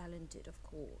exceptionally talented, of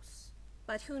course.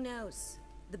 But who knows?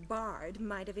 The bard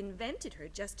might have invented her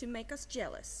just to make us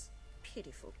jealous.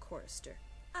 Pitiful chorister.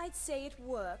 I'd say it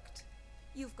worked.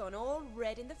 You've gone all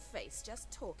red in the face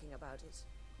just talking about it.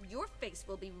 Your face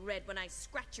will be red when I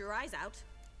scratch your eyes out.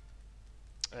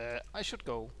 I should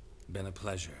go. Been a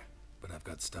pleasure, but I've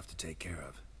got stuff to take care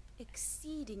of.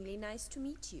 Exceedingly nice to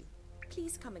meet you.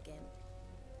 Please come again.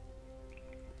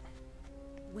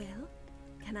 Well,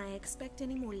 can I expect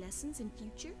any more lessons in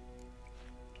future?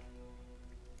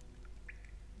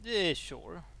 Yeah,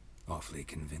 sure. Awfully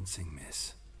convincing,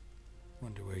 miss.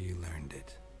 Wonder where you learned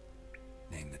it.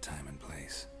 Name the time and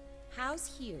place.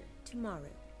 House here,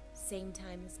 tomorrow. Same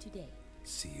time as today.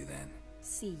 See you then.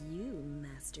 See you,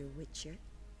 Master Witcher.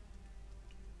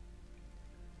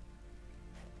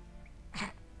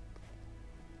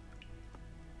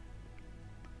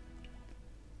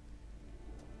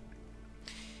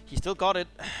 He still got it,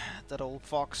 that old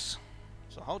fox.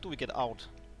 So how do we get out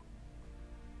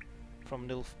from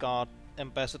Nilfgaard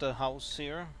Ambassador House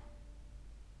here?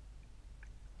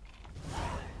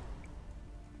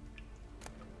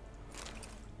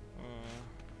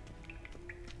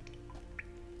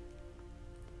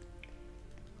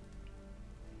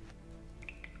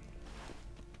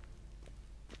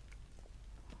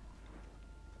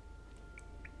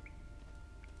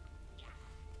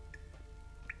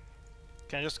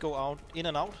 Can I just go out, in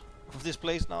and out of this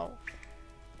place now?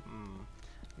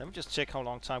 Let me just check how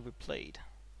long time we played.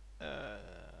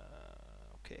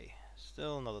 Okay,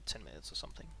 still another 10 minutes or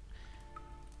something.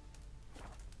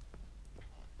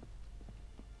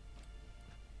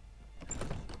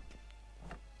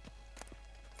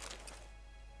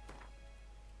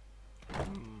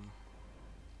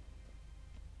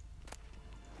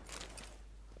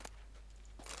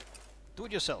 Do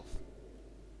it yourself.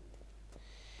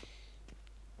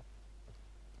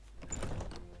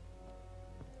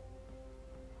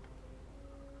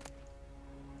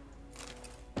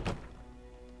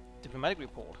 Diplomatic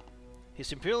report.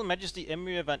 His Imperial Majesty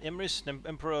Emir van Emrys,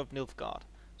 Emperor of Nilfgaard.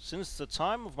 Since the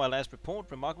time of my last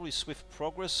report, remarkably swift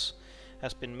progress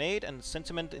has been made and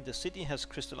sentiment in the city has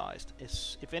crystallized.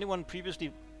 If anyone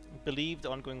previously believed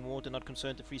the ongoing war did not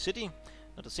concern the free city,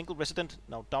 not a single resident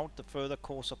now doubt the further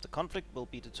course of the conflict will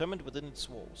be determined within its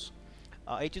walls.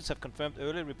 Our agents have confirmed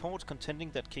earlier reports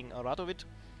contending that King Aradovid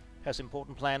has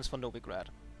important plans for Novigrad.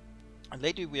 And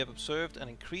lately we have observed an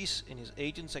increase in his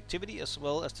agents' activity as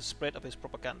well as the spread of his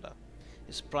propaganda.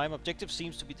 His prime objective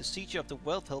seems to be the seizure of the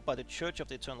wealth held by the Church of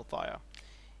the Eternal Fire.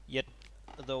 Yet,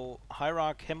 though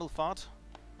Hierarch Hemmelfart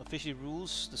officially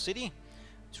rules the city,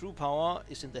 true power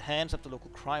is in the hands of the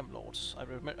local crime lords.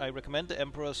 I recommend the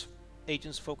Emperor's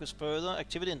agents focus further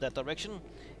activity in that direction.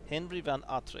 Henry van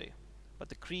Atre, by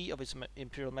decree of His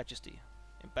Imperial Majesty,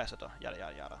 Ambassador, yada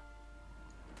yada yada.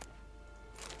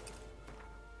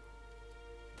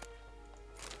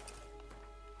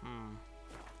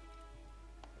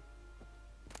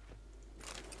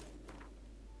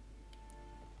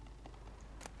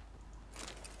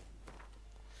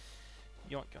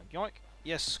 Yoink, yoink, yoink.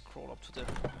 Yes, crawl up to the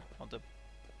on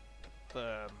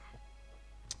the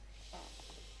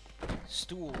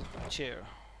stool chair.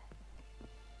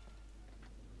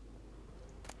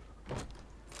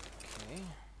 Okay.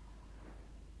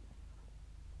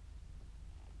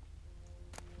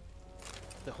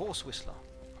 The horse whistler.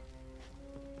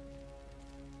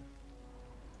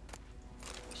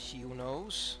 She who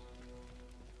knows.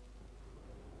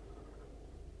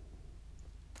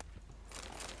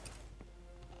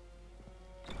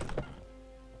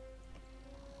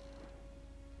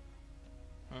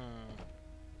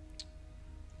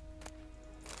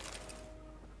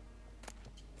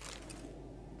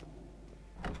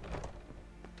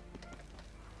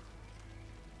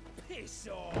 Piss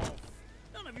off!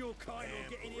 None of your kind will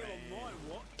get in here on my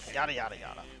watch. Yada yada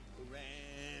yada.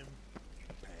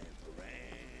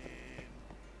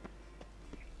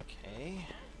 Okay.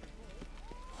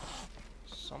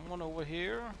 Someone over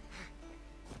here.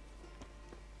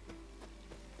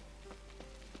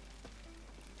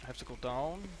 I have to go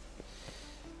down.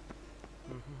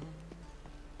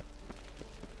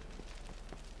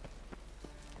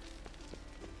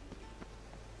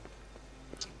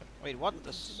 Wait, what?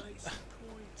 This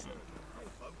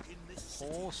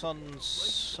horse on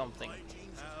something.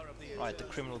 Right, the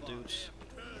criminal dudes.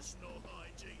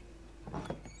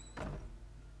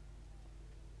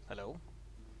 Hello?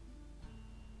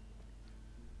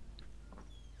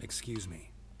 Excuse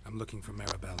me. I'm looking for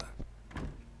Marabella.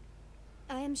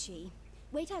 I am she.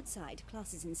 Wait outside.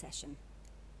 Class is in session.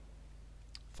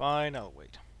 Fine, I'll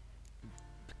wait.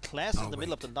 Class in the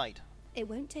middle of the night. It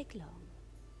won't take long.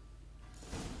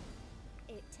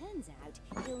 It turns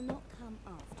out he'll not come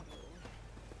after all.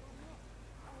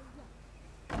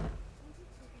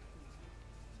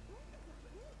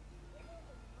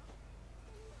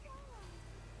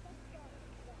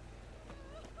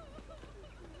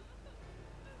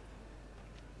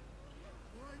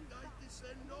 When they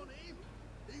descend on him,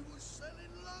 he was selling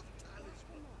love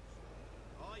talismans.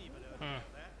 I even heard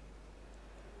about that.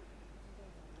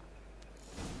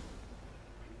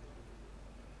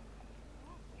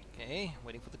 Okay,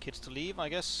 waiting for the kids to leave, I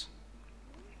guess.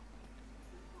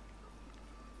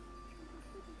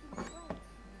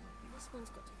 This one's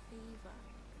got a fever.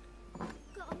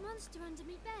 Got a monster under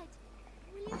me bed.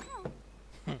 Will you help?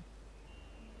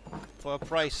 For a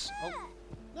price. Oh,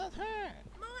 that hurt.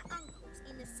 My uncle's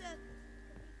in the circus.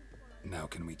 Now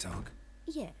can we talk?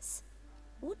 Yes.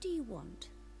 What do you want?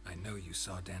 I know you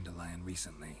saw Dandelion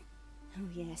recently. Oh,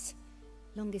 yes.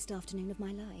 Longest afternoon of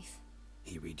my life.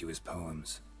 He read you his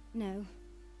poems. No.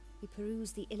 We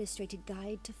perused the illustrated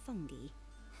guide to fungi.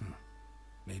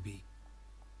 Maybe...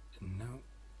 No.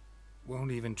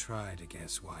 Won't even try to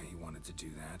guess why he wanted to do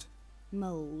that.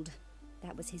 Mold.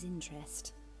 That was his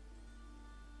interest.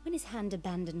 When his hand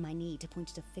abandoned my knee to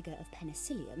point at a figure of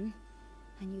penicillium,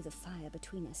 I knew the fire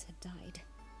between us had died.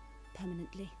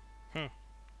 Permanently.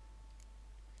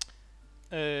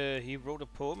 He wrote a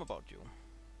poem about you.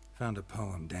 Found a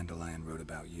poem Dandelion wrote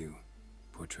about you.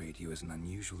 Portrayed you as an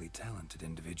unusually talented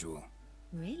individual.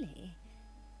 Really?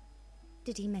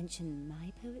 Did he mention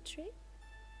my poetry?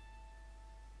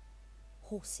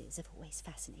 Horses have always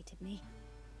fascinated me.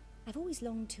 I've always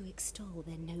longed to extol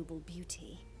their noble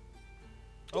beauty.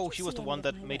 Oh, she was the one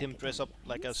that made him dress up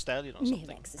like a stallion or something.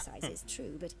 Mere exercise is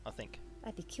true, but I think.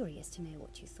 I'd be curious to know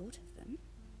what you thought of them.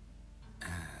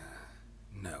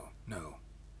 No.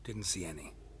 Didn't see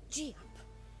any. Gee up!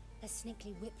 A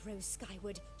snakely whip rose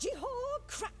skyward. Gee-haw!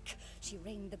 Crack! She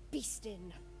reined the beast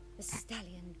in. The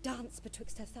stallion danced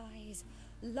betwixt her thighs.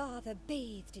 Lather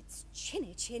bathed its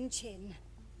chinny chin.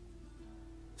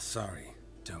 Sorry,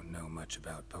 don't know much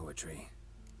about poetry.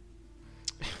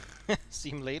 See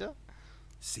him later?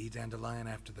 See Dandelion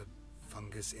after the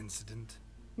fungus incident?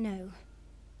 No.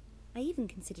 I even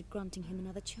considered granting him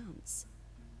another chance.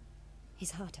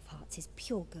 His heart of hearts is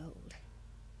pure gold.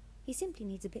 He simply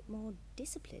needs a bit more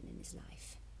discipline in his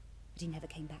life. But he never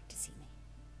came back to see me.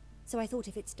 So I thought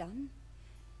if it's done,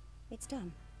 it's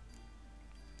done.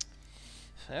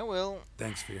 Farewell.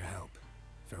 Thanks for your help.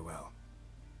 Farewell.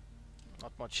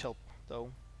 Not much help,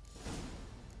 though.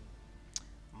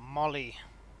 Molly.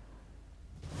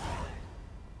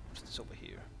 What's this over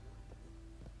here?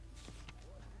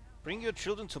 Bring your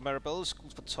children to Marabella's School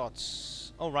for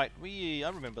Tots. Oh right,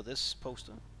 I remember this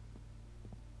poster.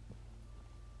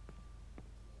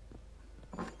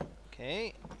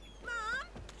 Okay.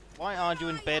 Why aren't you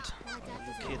in bed,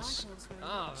 you kids?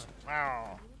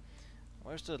 Wow.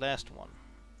 Where's the last one?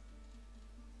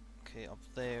 Okay, up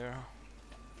there.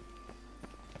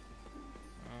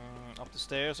 Up the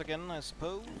stairs again, I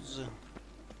suppose.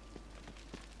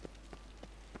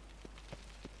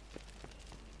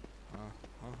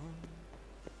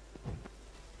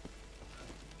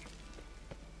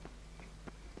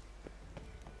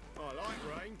 I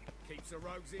like rain. Keeps the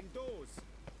rogues indoors.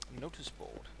 Notice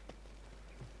board.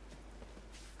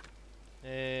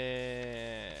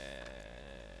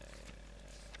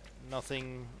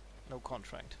 Nothing. No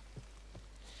contract.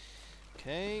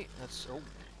 Okay, let's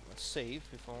save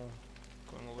before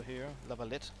going over here.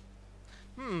 Lavalette.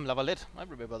 Lavalette. I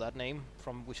remember that name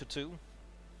from Witcher 2.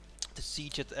 The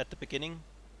siege at the beginning.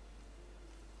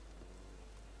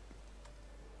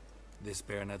 This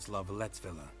Baronet's Lavalette's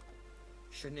villa.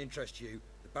 Shouldn't interest you.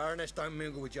 The Baroness don't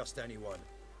mingle with just anyone.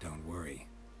 Don't worry.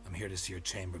 I'm here to see your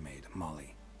chambermaid,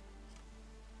 Molly.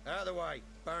 Out of the way.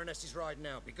 Baroness is riding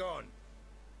out. Be gone.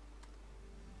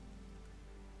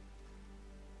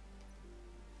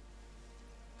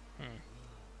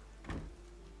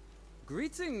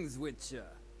 Greetings, Witcher.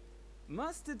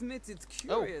 Must admit it's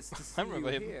curious to see I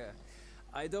remember you him. here.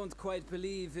 I don't quite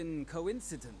believe in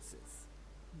coincidences.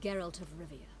 Geralt of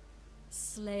Rivia,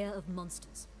 slayer of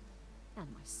monsters, and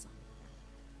my son.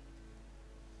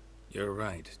 You're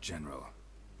right, General.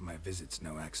 My visit's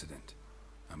no accident.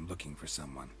 I'm looking for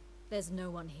someone. There's no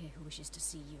one here who wishes to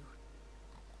see you.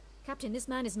 Captain, this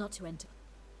man is not to enter.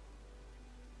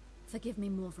 Forgive me,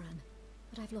 Morvran,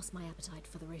 but I've lost my appetite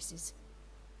for the races.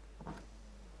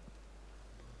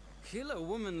 Kill a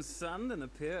woman's son and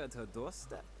appear at her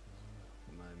doorstep?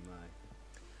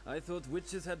 My. I thought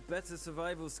witches had better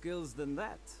survival skills than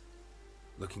that.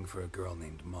 Looking for a girl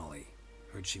named Molly.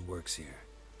 Heard she works here.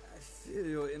 I fear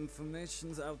your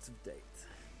information's out of date.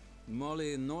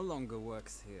 Molly no longer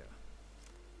works here.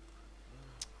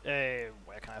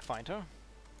 Where can I find her?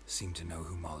 Seem to know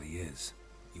who Molly is.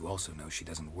 You also know she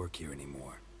doesn't work here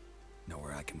anymore. Know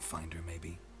where I can find her,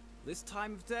 maybe? This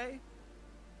time of day?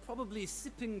 Probably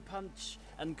sipping punch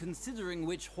and considering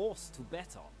which horse to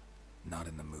bet on. Not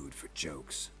in the mood for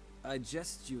jokes. I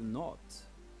jest you not.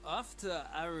 After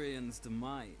Arian's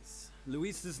demise,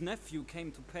 Luis's nephew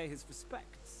came to pay his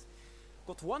respects.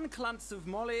 Got one glance of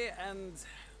Molly and,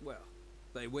 well,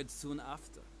 they wed soon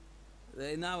after.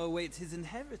 They now await his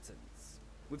inheritance.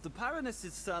 With the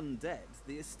Baroness's son dead,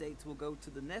 the estate will go to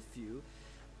the nephew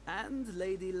and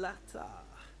Lady Lata,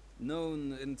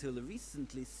 known until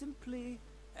recently simply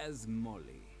as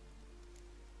Molly.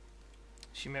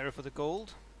 She married for the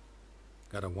gold?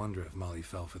 Gotta wonder if Molly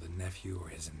fell for the nephew or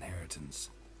his inheritance.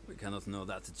 We cannot know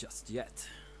that just yet.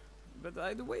 But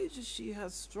I'd wager she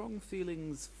has strong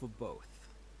feelings for both.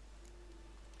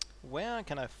 Where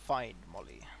can I find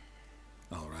Molly?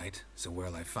 Alright, so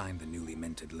where'll I find the newly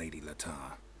minted Lady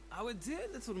Latar? Our dear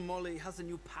little Molly has a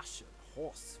new passion,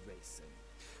 horse racing.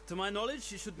 To my knowledge,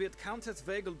 she should be at Countess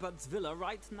Vegelbud's villa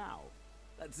right now.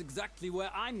 That's exactly where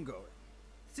I'm going.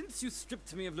 Since you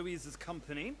stripped me of Louise's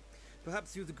company,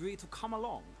 perhaps you'd agree to come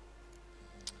along.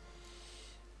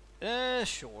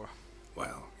 Sure.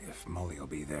 Well, if Molly'll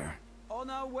be there. On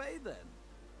our way, then.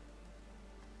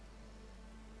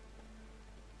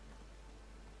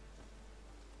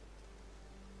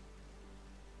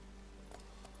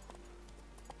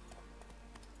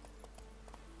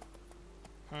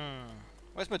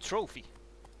 Where's my trophy?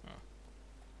 Oh.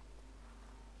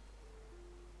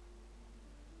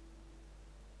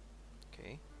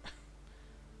 Okay.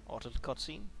 Altered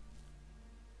cutscene.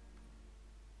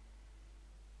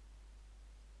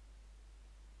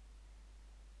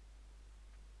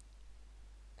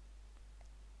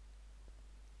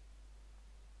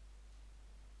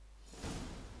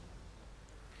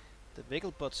 The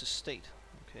Vegelbud's estate.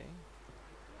 Okay.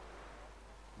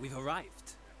 We've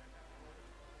arrived.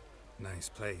 Nice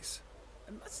place.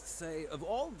 I must say, of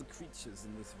all the creatures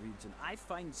in this region, I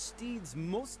find steeds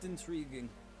most intriguing.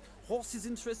 Horses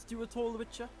interest you at all,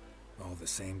 Witcher? All the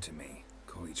same to me.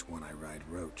 Call each one I ride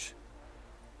Roach.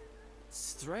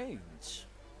 Strange.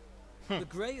 The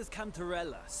grey is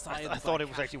Cantarella, I thought it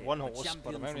was actually one horse,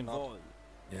 but apparently not. Vol.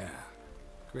 Yeah.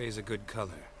 Gray's a good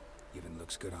color. Even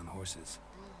looks good on horses.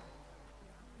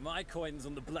 My coin's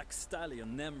on the Black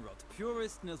Stallion, Nemrod,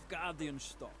 purest Nilfgaardian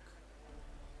stock.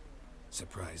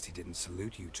 Surprised he didn't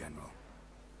salute you, General.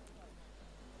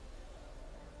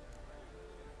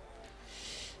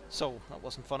 So, that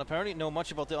wasn't fun apparently. Know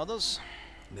much about the others?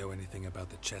 Know anything about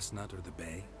the Chestnut or the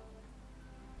Bay?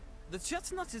 The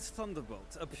Chestnut is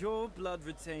Thunderbolt, a pure-blood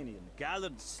Retanian,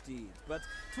 gallant steed, but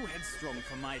too headstrong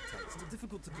for my taste,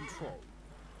 difficult to control.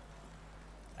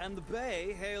 And the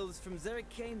Bay hails from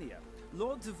Zerrikania.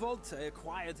 Lord de Volte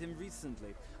acquired him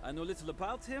recently. I know little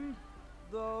about him,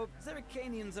 though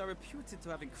Zerrikanians are reputed to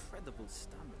have incredible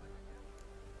stamina.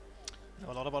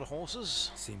 Know a lot about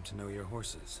horses? Seem to know your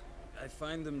horses. I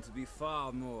find them to be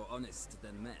far more honest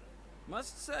than men.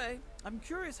 Must say, I'm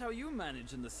curious how you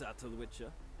manage in the saddle,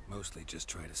 Witcher. Mostly just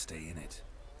try to stay in it.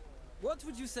 What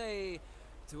would you say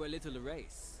to a little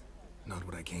race? Not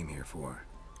what I came here for.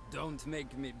 Don't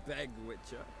make me beg,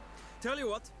 Witcher. Tell you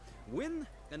what, win,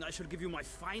 and I shall give you my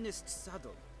finest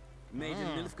saddle. Made in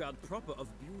Nilfgaard proper of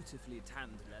beautifully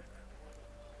tanned leather.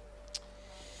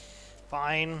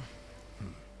 Fine.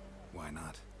 Why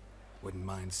not? Wouldn't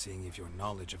mind seeing if your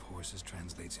knowledge of horses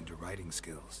translates into riding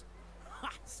skills. Ha!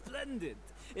 Splendid!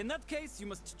 In that case, you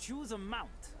must choose a mount.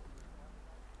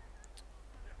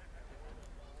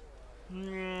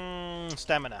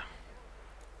 Stamina.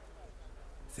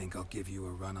 Think I'll give you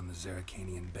a run on the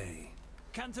Zerrikanian Bay.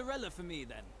 Cantarella for me,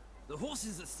 then. The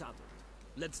horses are saddled.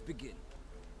 Let's begin.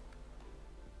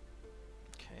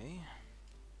 Okay.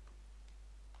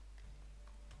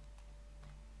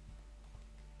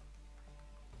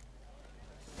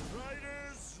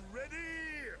 Riders, ready!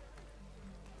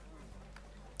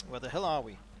 Where the hell are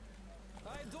we?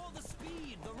 I adore the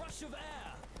speed, the rush of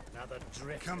air. Another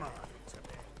drift. Come on.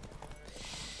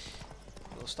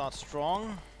 We'll start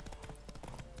strong.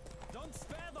 Don't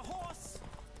spare the horse.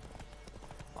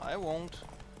 I won't.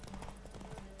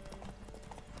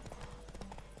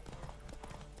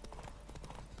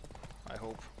 I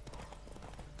hope.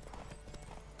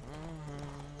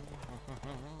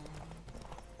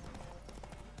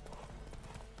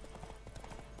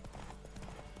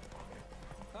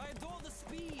 I adore the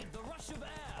speed, the rush of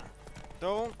air.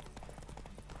 Don't.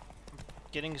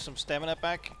 Getting some stamina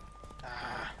back.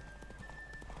 Ah.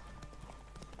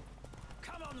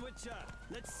 Come on, Witcher.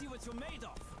 Let's see what you're made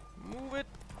of. Move it.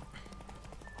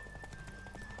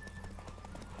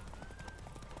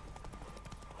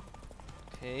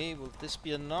 Okay, will this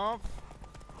be enough?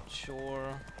 Not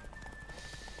sure.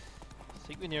 I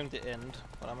think we're nearing the end,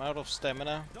 but I'm out of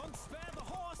stamina. Don't spare the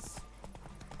horse.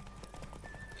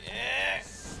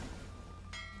 Yes.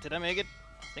 Did I make it?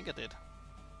 I think I did.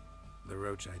 The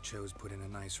roach I chose put in a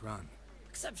nice run.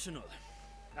 Exceptional.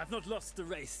 I've not lost a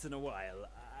race in a while.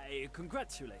 I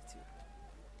congratulate you.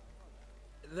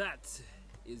 That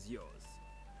is yours.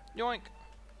 Yoink.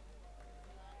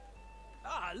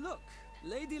 Ah, look.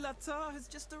 Lady Latar has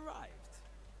just arrived.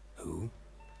 Who?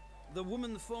 The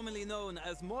woman formerly known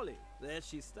as Molly. There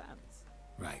she stands.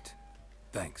 Right.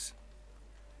 Thanks.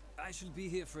 I shall be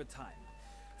here for a time.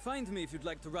 Find me if you'd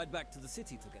like to ride back to the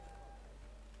city together.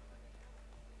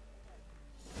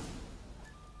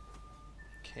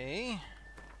 Okay.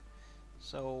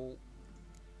 So...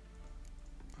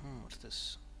 what's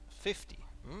this? 50.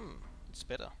 It's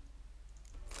better.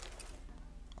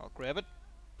 I'll grab it.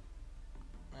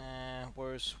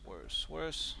 Worse.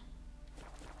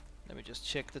 Let me just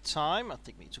check the time. I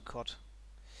think we need to cut.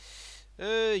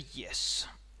 Yes.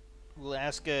 We'll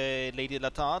ask Lady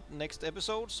Latar next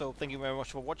episode. So thank you very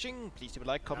much for watching. Please leave a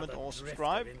like, comment, or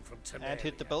subscribe. And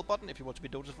hit the bell button if you want to be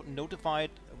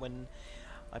notified when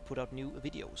I put out new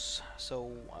videos.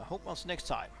 So I hope I'll see you next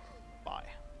time. Bye.